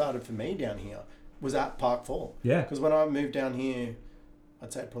it all started for me down here, was at Park 4. Yeah. Because when I moved down here,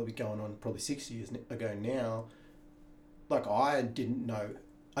 I'd say probably going on 6 years ago now, like I didn't know,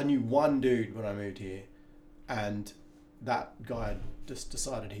 I knew one dude when I moved here, and that guy just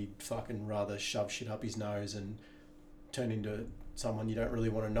decided he'd fucking rather shove shit up his nose and turn into someone you don't really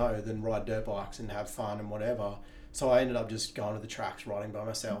want to know than ride dirt bikes and have fun and whatever. So I ended up just going to the tracks, riding by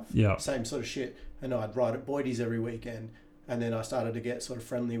myself. Yeah. Same sort of shit. And I'd ride at Boydie's every weekend. And then I started to get sort of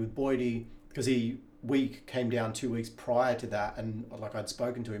friendly with Boydie because we came down 2 weeks prior to that, and like I'd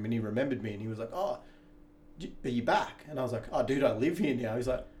spoken to him and he remembered me and he was like, "Oh, are you back?" And I was like, "Oh, dude, I live here now." He's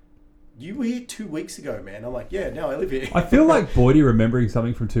like, "You were here 2 weeks ago, man." I'm like, "Yeah, now I live here." I feel like Boydie remembering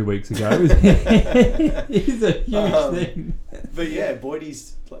something from 2 weeks ago is a huge thing. But yeah,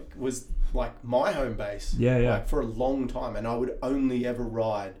 Boydie's was like my home base. Yeah. Like for a long time, and I would only ever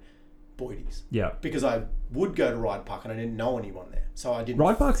ride Boydie's. Yeah. Because I would go to Ride Park and I didn't know anyone there, so I didn't.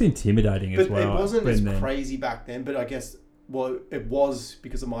 Ride Park's intimidating as well. But it wasn't as crazy back then. But I guess it was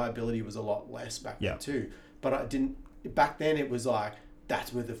because of my ability was a lot less back then too. But I didn't back then. It was like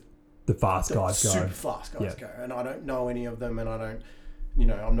that's where the fast guys go. Super fast guys go, and I don't know any of them, and I don't.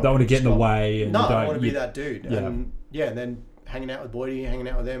 I'm not. Don't want to get in the way. And no, I want to be that dude. Yeah. And and then hanging out with Boydie, hanging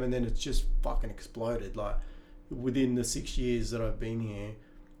out with them, and then it's just fucking exploded. Like within the 6 years that I've been here,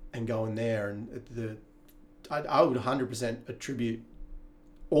 and going there, and I would 100% attribute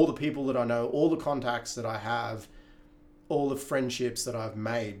all the people that I know, all the contacts that I have, all the friendships that I've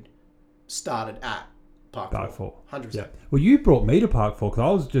made started at Park 4. 100%. Yeah. Well, you brought me to Park 4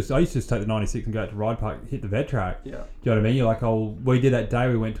 because I used to just take the 96 and go out to Ride Park, hit the vet track. Yeah. Do you know what I mean? You're like, we did that day.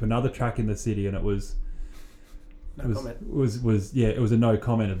 We went to another track in the city, and it was it was a no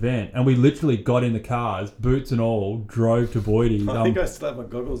comment event, and we literally got in the cars, boots and all, drove to Boydie. I think I still have my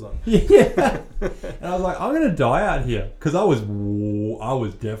goggles on. Yeah. And I was like, I'm gonna die out here because I was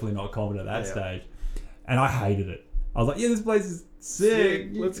definitely not confident at that stage, and I hated it. I was like, yeah, this place is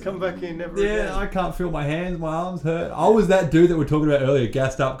sick. Let's come back in never again. I can't feel my hands, my arms hurt. I was that dude that we were talking about earlier,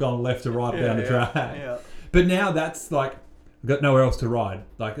 gassed up, going left to right down the track. Yeah. But now that's like, I've got nowhere else to ride.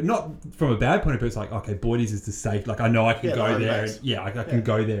 Like, not from a bad point of view, it's like, okay, Boydie's is the safe. Like, I know I can go there. I can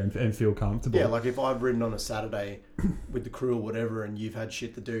go there and feel comfortable. Yeah, like if I've ridden on a Saturday with the crew or whatever and you've had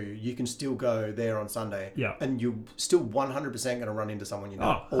shit to do, you can still go there on Sunday. Yeah. And you're still 100% going to run into someone you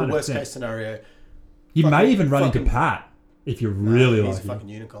know. Oh, or worst case scenario. You may even run into Pat if you're really lucky. He's a fucking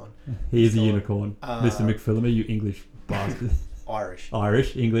unicorn. He is a unicorn. Mr. McPhillamy, you English bastard. Irish,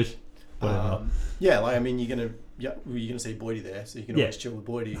 English, whatever. You're gonna see Boydie there, so you can always chill with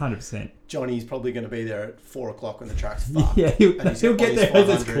Boydie. 100%. Johnny's probably gonna be there at 4 o'clock when the track's fucked. Yeah, he'll get there as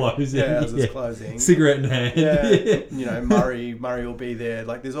it's closing. As it's closing. Cigarette in hand. Yeah. Murray will be there.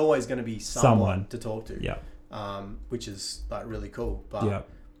 Like, there's always gonna be someone to talk to. Yeah. Which is like really cool. But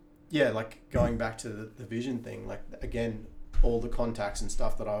like going back to the vision thing, like again, all the contacts and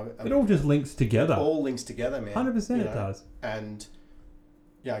stuff that it all just links together. It all links together, man. 100% it does. And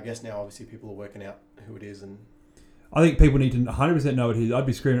I guess now obviously people are working out who it is, and I think people need to 100% know what it is. I'd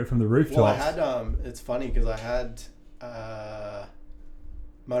be screaming it from the rooftops. Well, I had it's funny because I had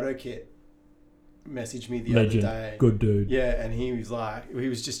MotoKit message me the other day. Good dude. Yeah, and he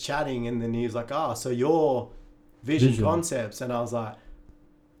was just chatting, and then he was like, so you're Vizion Concepts, and I was like,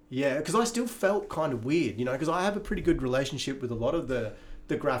 yeah, because I still felt kind of weird, because I have a pretty good relationship with a lot of the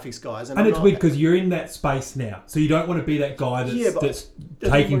graphics guys. And it's weird because you're in that space now. So you don't want to be that guy that's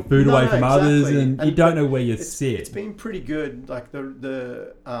taking food away from others, and you don't know where you sit. It's been pretty good. Like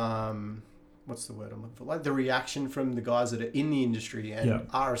the what's the word I'm looking for? Like the reaction from the guys that are in the industry and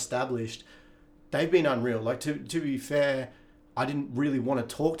are established, they've been unreal. Like to be fair, I didn't really want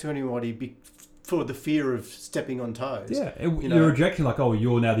to talk to anybody for the fear of stepping on toes. Yeah, you're rejecting like,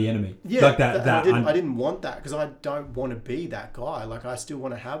 you're now the enemy. Yeah, like I didn't want that because I don't want to be that guy. Like I still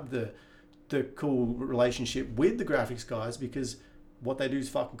want to have the cool relationship with the graphics guys because what they do is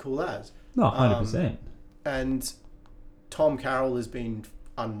fucking cool as. No, 100%. And Tom Carroll has been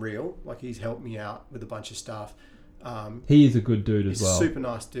unreal. Like he's helped me out with a bunch of stuff. He is a good dude as well. He's a super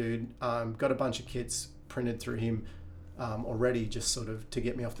nice dude. Got a bunch of kits printed through him. Already just sort of to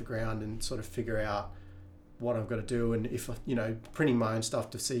get me off the ground and sort of figure out what I've got to do and if printing my own stuff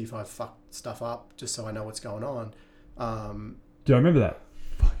to see if I fucked stuff up just so I know what's going on. Do I remember that?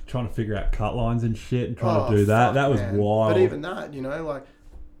 Trying to figure out cut lines and shit and trying to do that. That was wild. But even that, like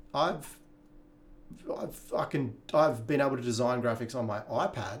I've been able to design graphics on my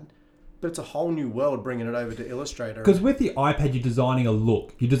iPad. But it's a whole new world bringing it over to Illustrator. Because with the iPad, you're designing a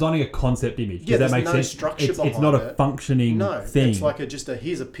look. You're designing a concept image. Does that make sense? Structure it's not a functioning thing. It's like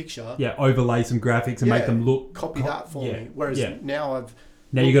here's a picture. Yeah, overlay some graphics and make them look... Copy that for me. Whereas now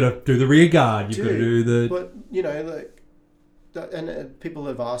Now you got to do the rear guard. You've got to do the... But, and people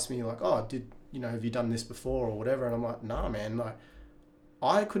have asked me like, have you done this before or whatever? And I'm like, nah, man, like...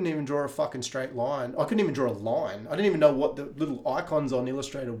 I couldn't even draw a fucking straight line. I couldn't even draw a line. I didn't even know what the little icons on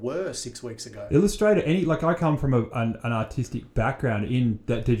Illustrator were 6 weeks ago. Illustrator, I come from an artistic background in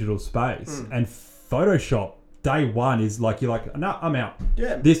that digital space, and Photoshop day one is like, you're like, no, I'm out.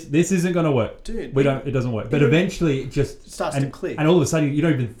 Yeah. This isn't going to work. Dude. It doesn't work. But eventually it just starts to click. And all of a sudden you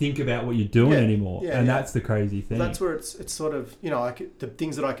don't even think about what you're doing anymore. Yeah, and that's the crazy thing. That's where it's sort of, the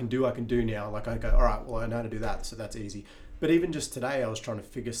things that I can do now. Like I go, all right, well, I know how to do that, so that's easy. But even just today, I was trying to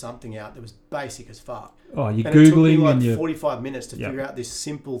figure something out that was basic as fuck. Oh, you're and Googling, it took me and you're 45 minutes to figure out this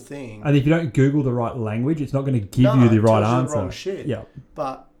simple thing. And if you don't Google the right language, it's not going to give you the right answer. The wrong shit. Yeah.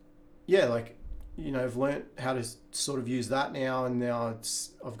 But yeah, like, I've learnt how to sort of use that now, and now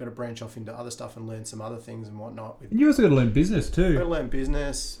I've got to branch off into other stuff and learn some other things and whatnot. And you also got to learn business too. I've got to learn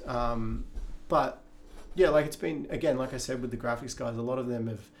business, but yeah, like it's been, again, like I said with the graphics guys, a lot of them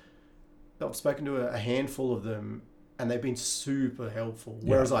I've spoken to a handful of them. And they've been super helpful.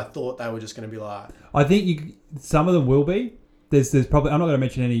 Whereas I thought they were just going to be like... I think some of them will be. There's probably... I'm not going to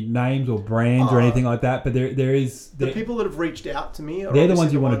mention any names or brands or anything like that, but there is... The people that have reached out to me... They're the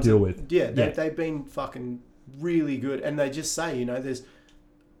ones you want to deal with. They've been fucking really good. And they just say,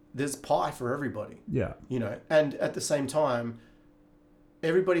 there's pie for everybody. Yeah. And at the same time...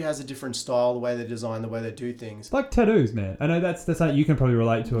 Everybody has a different style, the way they design, the way they do things. Like tattoos, man. I know that's something you can probably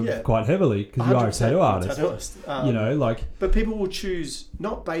relate to quite heavily because you are a tattoo artist. But people will choose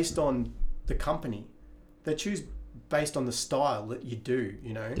not based on the company. They choose based on the style that you do,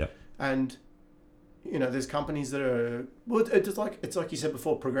 Yeah. And, there's companies that are... Well, it's like you said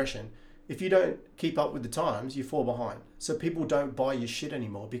before, progression. If you don't keep up with the times, you fall behind. So people don't buy your shit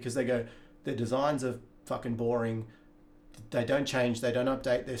anymore because they go, their designs are fucking boring. They don't change. They don't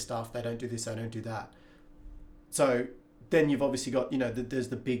update their stuff. They don't do this. They don't do that. So then you've obviously got, there's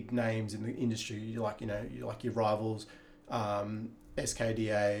the big names in the industry. You like your rivals,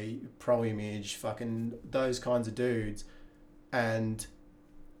 SKDA, Pro Image, fucking those kinds of dudes. And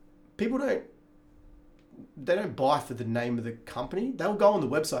people don't buy for the name of the company. They'll go on the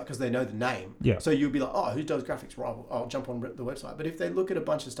website because they know the name. Yeah. So you'll be like, oh, who does graphics? Rival. I'll jump on the website. But if they look at a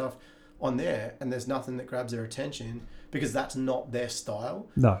bunch of stuff on there and there's nothing that grabs their attention because that's not their style,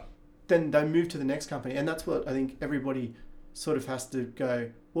 then they move to the next company. And that's what I think everybody sort of has to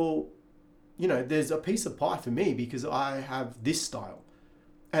go, well, there's a piece of pie for me because I have this style.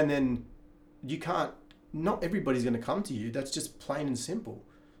 And then not everybody's going to come to you. That's just plain and simple.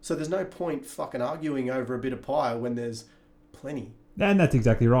 So there's no point fucking arguing over a bit of pie when there's plenty. And that's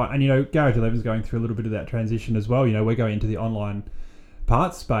exactly right. And, Garage 11 is going through a little bit of that transition as well. We're going into the online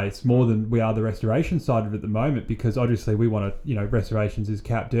parts space more than we are the restoration side of it at the moment because obviously we want to, restorations is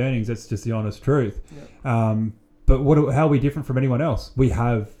capped earnings. That's just the honest truth. Yeah. But how are we different from anyone else? We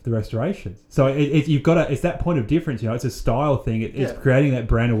have the restorations. So it's that point of difference, it's a style thing. It's creating that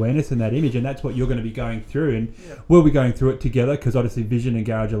brand awareness and that image, and that's what you're going to be going through. And we'll be going through it together because obviously Vizion and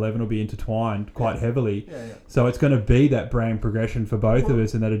Garage 11 will be intertwined quite heavily. Yeah. So it's going to be that brand progression for both of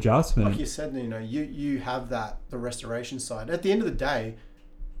us and that adjustment. Like you said, you have the restoration side. At the end of the day,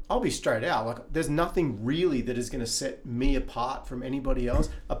 I'll be straight out. Like, there's nothing really that is going to set me apart from anybody else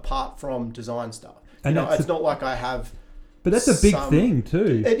apart from design stuff. And it's not like I have... But that's a big thing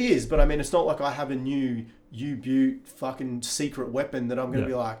too. It is, but I mean, it's not like I have a new U-Butte fucking secret weapon that I'm going to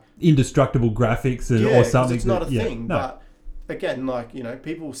be like... Indestructible graphics or something. It's not a thing. No. But again,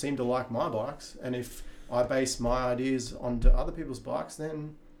 people seem to like my bikes. And if I base my ideas onto other people's bikes,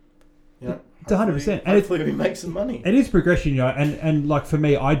 then... It's 100%. Hopefully we make some money. It is progression, and like for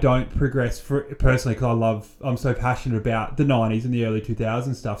me, I don't progress personally because I'm so passionate about the 90s and the early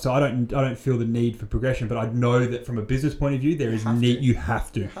 2000s stuff. So I don't feel the need for progression, but I know that from a business point of view, you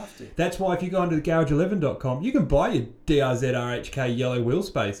have to. That's why if you go onto the garage11.com, you can buy your DRZ RHK yellow wheel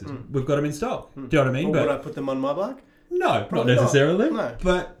spacers. We've got them in stock. Do you know what I mean? Would I put them on my bike? No, Probably not necessarily. No.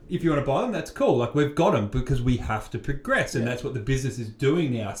 But if you want to buy them, that's cool. Like, we've got them because we have to progress, and that's what the business is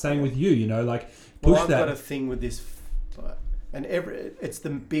doing now. Same with you, push I've that. Got a thing with this, and it's the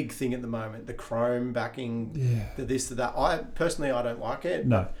big thing at the moment. The chrome backing, the this, the that. I don't like it.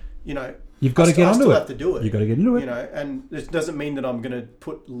 No. You've got to get onto it. I still have to do it. You've got to get into it. And it doesn't mean that I'm going to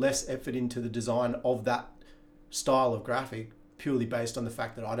put less effort into the design of that style of graphic purely based on the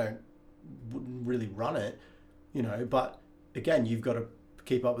fact that wouldn't really run it. But again, you've got to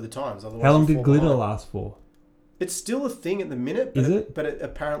keep up with the times. Otherwise, how long did glitter last for? It's still a thing at the minute. But Is it? But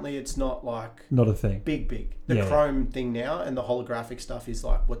apparently it's not like... Not a thing. Big. The chrome thing now and the holographic stuff is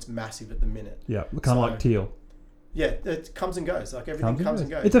like what's massive at the minute. Yeah, kind of like teal. Yeah, it comes and goes. Like everything comes and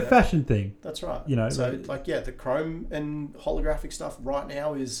goes. It's a fashion thing. That's right. So the chrome and holographic stuff right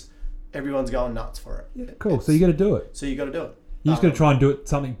now is... Everyone's going nuts for it. Yeah, cool. So you got to do it. You just got to try and do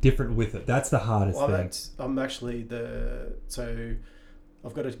something different with it. That's the hardest thing. I'm actually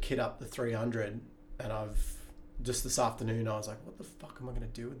I've got to kit up the 300 and I've just this afternoon, I was like, what the fuck am I going to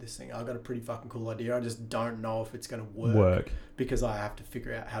do with this thing? I've got a pretty fucking cool idea. I just don't know if it's going to work. Because I have to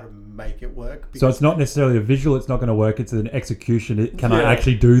figure out how to make it work. So it's not necessarily a visual, it's not going to work, it's an execution. Can I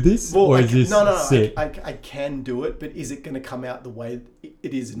actually do this? Well, or is this sick? I can do it, but is it going to come out the way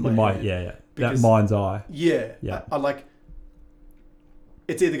it is in my head? Yeah. Because, that mind's eye. Yeah. I like,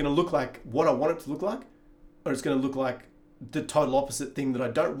 it's either going to look like what I want it to look like, or it's going to look like the total opposite thing that I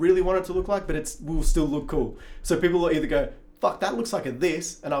don't really want it to look like, but will still look cool. So people will either go, fuck, that looks like a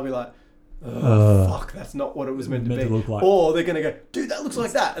this, and I'll be like, fuck, that's not what it was meant to be. Look like. Or they're going to go, dude, that looks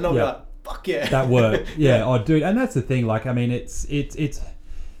like that, and I'll be like, fuck yeah. That worked. Yeah, oh dude, and that's the thing, like, I mean, it's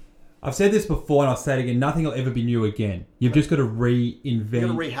I've said this before and I'll say it again, nothing will ever be new again. You've just got to reinvent. You've got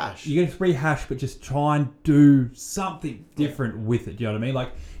to rehash. You got to rehash, but just try and do something different with it. Do you know what I mean?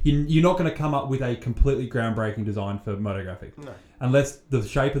 Like, you're not going to come up with a completely groundbreaking design for motographic. No. Unless the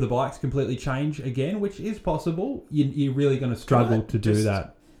shape of the bikes completely change again, which is possible. You're really going to struggle to do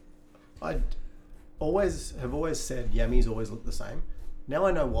that. I have always said Yamis always look the same. Now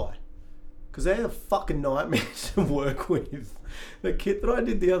I know why. Because they're a fucking nightmare to work with. The kit that I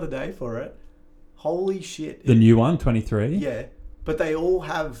did the other day for it, holy shit. The new one, 23? Yeah. But all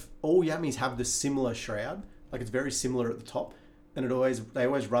Yamis have the similar shroud. Like, it's very similar at the top. And they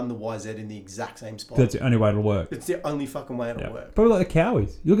always run the YZ in the exact same spot. That's the only way it'll work. It's the only fucking way it'll work. Probably like the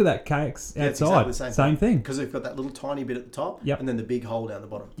Cowies. You look at that KX outside. It's exactly the same thing. Because they've got that little tiny bit at the top. And then the big hole down the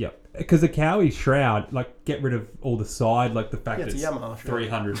bottom. Yep. Because the Cowie shroud, like, get rid of all the side, like the fact that it's Yamaha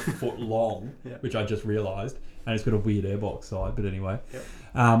 300 foot long, which I just realised. And it's got a weird airbox side, but anyway.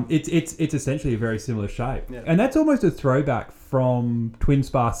 It's essentially a very similar shape. And that's almost a throwback from Twin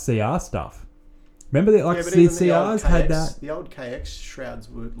Spar CR stuff. Remember that, like, CRs had that? The old KX shrouds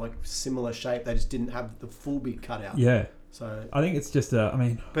were like similar shape. They just didn't have the full big cutout. Yeah. So I think it's just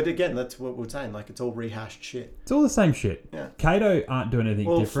But again, that's what we're saying. Like, it's all rehashed shit. It's all the same shit. Yeah. Kato aren't doing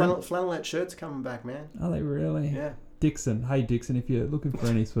anything different. Flannelette shirts are coming back, man. Are they really? Yeah. Dixon. Hey, Dixon, if you're looking for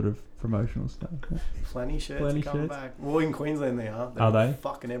any sort of promotional stuff. Flanny shirts are coming back. Well, in Queensland they are. Are they?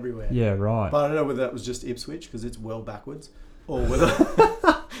 Fucking everywhere. Yeah, right. But I don't know whether that was just Ipswich because it's well backwards, or whether...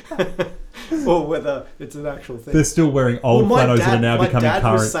 or whether it's an actual thing. They're still wearing old flannels that are now becoming current. My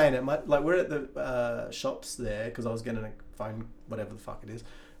dad was saying it. We're at the shops there because I was getting a phone, whatever the fuck it is,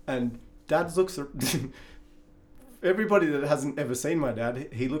 and Dad looks. Everybody that hasn't ever seen my dad,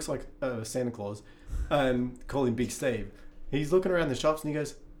 he looks like Santa Claus, and call him Big Steve. He's looking around the shops and he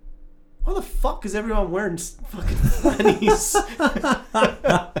goes, "Why the fuck is everyone wearing fucking fannies?"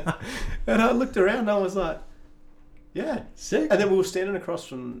 And I looked around and I was like, yeah, sick. And then we were standing across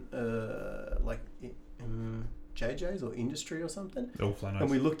from JJ's or Industry or something. All flannels.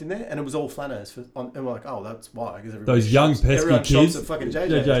 And we looked in there and it was all flannels. And we're like, oh, that's why. Because those young pesky kids. At fucking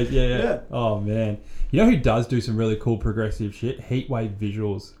JJ's. Yeah. Oh, man. You know who does do some really cool progressive shit? Heatwave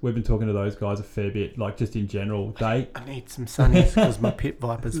Visuals. We've been talking to those guys a fair bit, like, just in general. I need some sunnies because my pit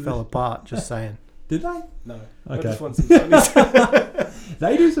vipers fell apart, just saying. Did they? No. Okay. I just want some sunnies.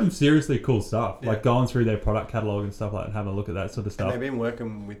 They do some seriously cool stuff, like going through their product catalogue and stuff like that, and having a look at that sort of stuff. And they've been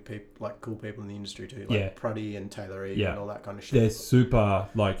working with cool people in the industry too, like Pruddy and Taylor E and all that kind of shit. They're super,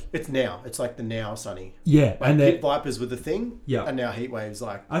 like... It's like the now Sunny. Yeah. Like, and Pit Vipers were the thing, yeah. And now Heatwave's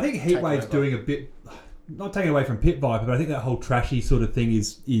like... I think Heatwave's doing a bit... Not taking away from Pit Viper, but I think that whole trashy sort of thing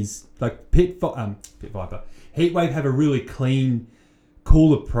is like Pit Viper. Heatwave have a really clean...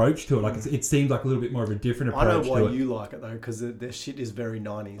 cool approach to it. Like it seems like a little bit more of a different approach to it. I know why you like it though, because their shit is very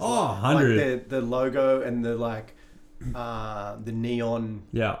 90s. Oh, 100. Like the logo and the the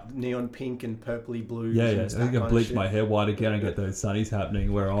neon pink and purpley blues. Yeah. I think I bleach my hair white again and get those sunnies happening.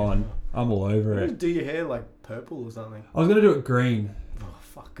 I'm all over it. Do your hair like purple or something? I was going to do it green. Oh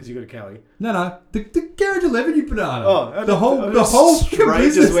fuck, because you got a Cowie. No. The Garage 11, you banana. Oh, the whole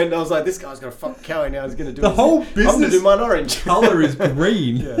straight just went. I was like, this guy's got a fuck Cowie now. He's going to do whole business. I'm going to do mine orange. Colour is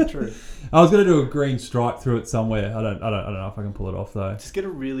green. Yeah, true. I was going to do a green stripe through it somewhere. I don't know if I can pull it off though. Just get a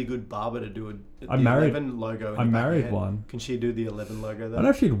really good barber to do the 11 logo. I married one. Can she do the 11 logo though? I don't know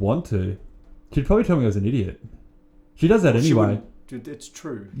if she'd want to. She'd probably tell me I was an idiot. She does that anyway. It's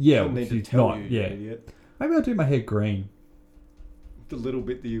true. Yeah, she'll need to tell you, yeah. Idiot. Maybe I'll do my hair green. The little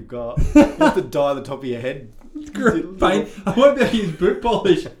bit that you've got. You have to dye the top of your head. Paint. I won't be able to use boot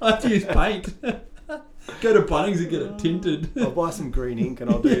polish. I have to use paint. Go to Bunnings and get it tinted. I'll buy some green ink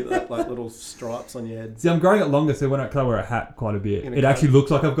and I'll do like little stripes on your head. See, I'm growing it longer, so when I wear a hat quite a bit, it actually looks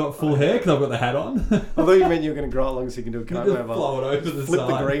like I've got full hair because I've got the hat on. I thought you meant you were going to grow it longer so you can do a comb over. Flow it over the Flip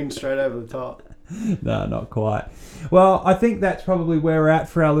side. the green straight over the top. No, not quite. Well, I think that's probably where we're at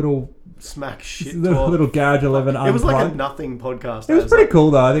for our little smack shit little Garage 11 Unplugged. It was like a nothing podcast. It was pretty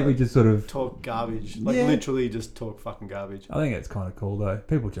cool though. I think we just sort of talk garbage, literally just talk fucking garbage. I think it's kind of cool though.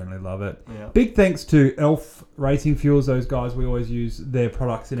 People generally love it. Yeah. Big thanks to Elf Racing Fuels. Those guys, we always use their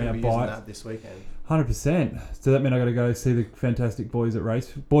products in our bikes. That this weekend. 100%. So that mean I got to go see the fantastic boys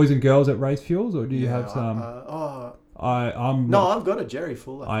and girls at Race Fuels, or do you have some? I've got a Jerry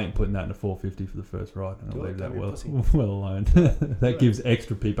Fuller. I ain't putting that in a 450 for the first ride. I'll leave that well alone. That gives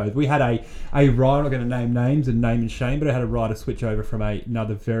extra people. We had a rider, I'm not going to name names and name and shame, but I had a rider switch over from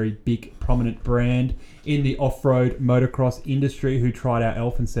another very big prominent brand in the off-road motocross industry who tried our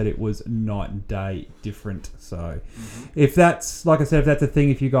Elf and said it was night and day different. So if that's, like I said, if that's a thing,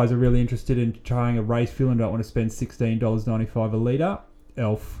 if you guys are really interested in trying a race fuel and don't want to spend $16.95 a litre,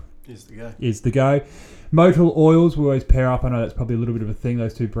 Elf is the go. Motul oils, we always pair up. I know that's probably a little bit of a thing,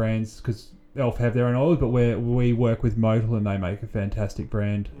 those two brands, because Elf have their own oils, but we work with Motul and they make a fantastic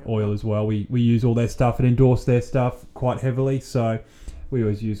brand oil as well. We use all their stuff and endorse their stuff quite heavily, so we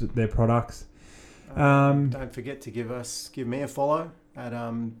always use their products. Don't forget to give me a follow at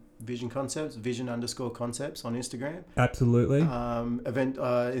Vizion Concepts, Vizion_Concepts on Instagram. Absolutely. Event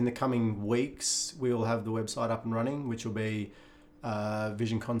in the coming weeks, we will have the website up and running, which will be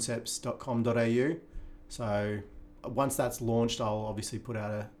vizionconcepts.com.au. So once that's launched, I'll obviously put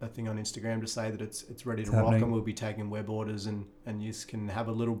out a thing on Instagram to say that it's ready to rock, and we'll be taking web orders, and you can have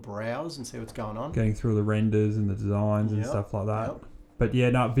a little browse and see what's going on. Getting through the renders and the designs and stuff like that. Yep. But yeah,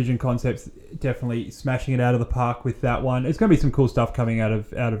 no, Vizion Concepts definitely smashing it out of the park with that one. It's going to be some cool stuff coming out of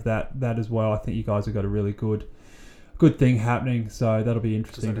that as well. I think you guys have got a really good thing happening, so that'll be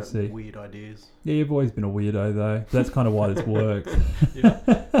interesting to see. Weird ideas. Yeah, you've always been a weirdo though. That's kind of why this works. Yeah.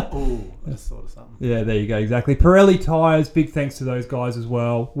 Oh, I just thought of something. Yeah, there you go. Exactly. Pirelli tyres. Big thanks to those guys as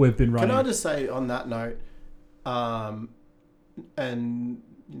well. We've been running. Can I just say on that note, and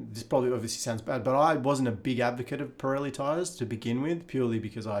this probably obviously sounds bad, but I wasn't a big advocate of Pirelli tyres to begin with, purely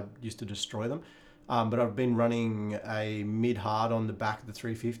because I used to destroy them. But I've been running a mid-hard on the back of the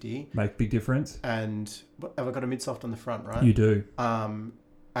 350. Make big difference. And have I got a mid-soft on the front, right? You do.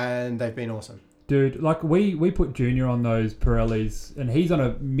 And they've been awesome. Dude, like we put Junior on those Pirellis, and he's on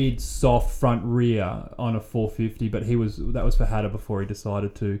a mid-soft front rear on a 450, but that was for Hatter before he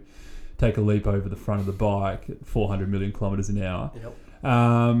decided to take a leap over the front of the bike at 400 million kilometers an hour. Yep.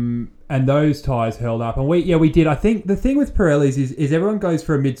 And those tyres held up, and we did. I think the thing with Pirellis is everyone goes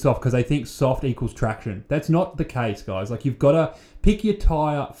for a mid-soft because they think soft equals traction. That's not the case, guys. Like, you've got to pick your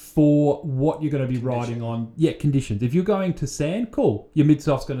tyre for what you're going to be riding on. Yeah, conditions. If you're going to sand, cool, your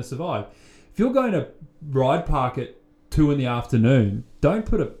mid-soft's going to survive. If you're going to ride park at 2 p.m, don't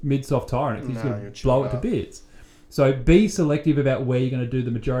put a mid-soft tyre in it because you're going to blow it to bits. So be selective about where you're going to do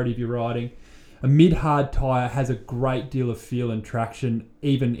the majority of your riding. A mid-hard tyre has a great deal of feel and traction,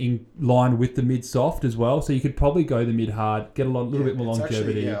 even in line with the mid-soft as well. So you could probably go the mid-hard, get a little bit more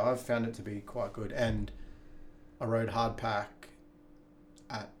longevity. Actually, I've found it to be quite good. And I rode hard pack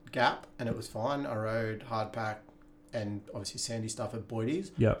at Gap, and it was fine. I rode hard pack and obviously sandy stuff at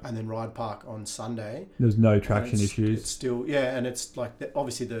Boydie's. Yep. And then ride park on Sunday. There's no traction issues. It's still, and it's like,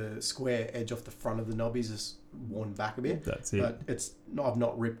 obviously the square edge off the front of the knobbies is worn back a bit. That's it. But I've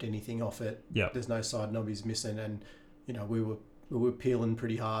not ripped anything off it. Yep. There's no side knobbies missing, and we were peeling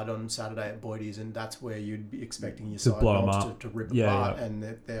pretty hard on Saturday at Boydie's, and that's where you'd be expecting your side knobs to rip apart,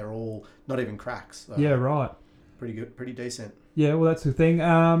 and they're all not even cracks. So yeah, right. Pretty good, pretty decent. Yeah, well, that's the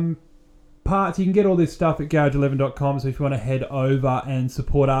thing. Parts, you can get all this stuff at garage11.com, so if you want to head over and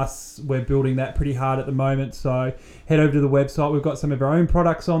support us, we're building that pretty hard at the moment, so head over to the website. We've got some of our own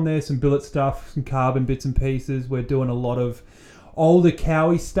products on there, some billet stuff, some carbon bits and pieces. We're doing a lot of older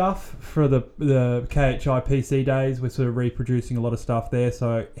Cowie stuff for the KHI PC days. We're sort of reproducing a lot of stuff there,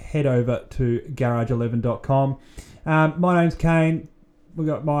 so head over to garage11.com. My name's Kane. We've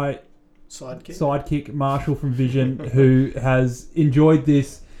got my sidekick Marshall from Vizion, who has enjoyed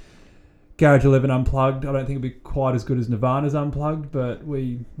this Garage 11 Unplugged. I don't think it'll be quite as good as Nirvana's Unplugged, but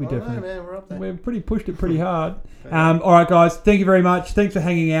we definitely... No, man, we're up there. We've pushed it pretty hard. All right, guys. Thank you very much. Thanks for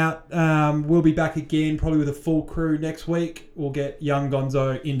hanging out. We'll be back again, probably with a full crew next week. We'll get young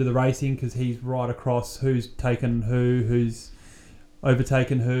Gonzo into the racing because he's right across who's taken who's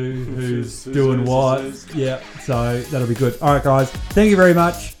overtaken who's doing what. Yeah, so that'll be good. All right, guys. Thank you very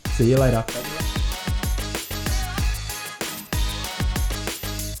much. See you later.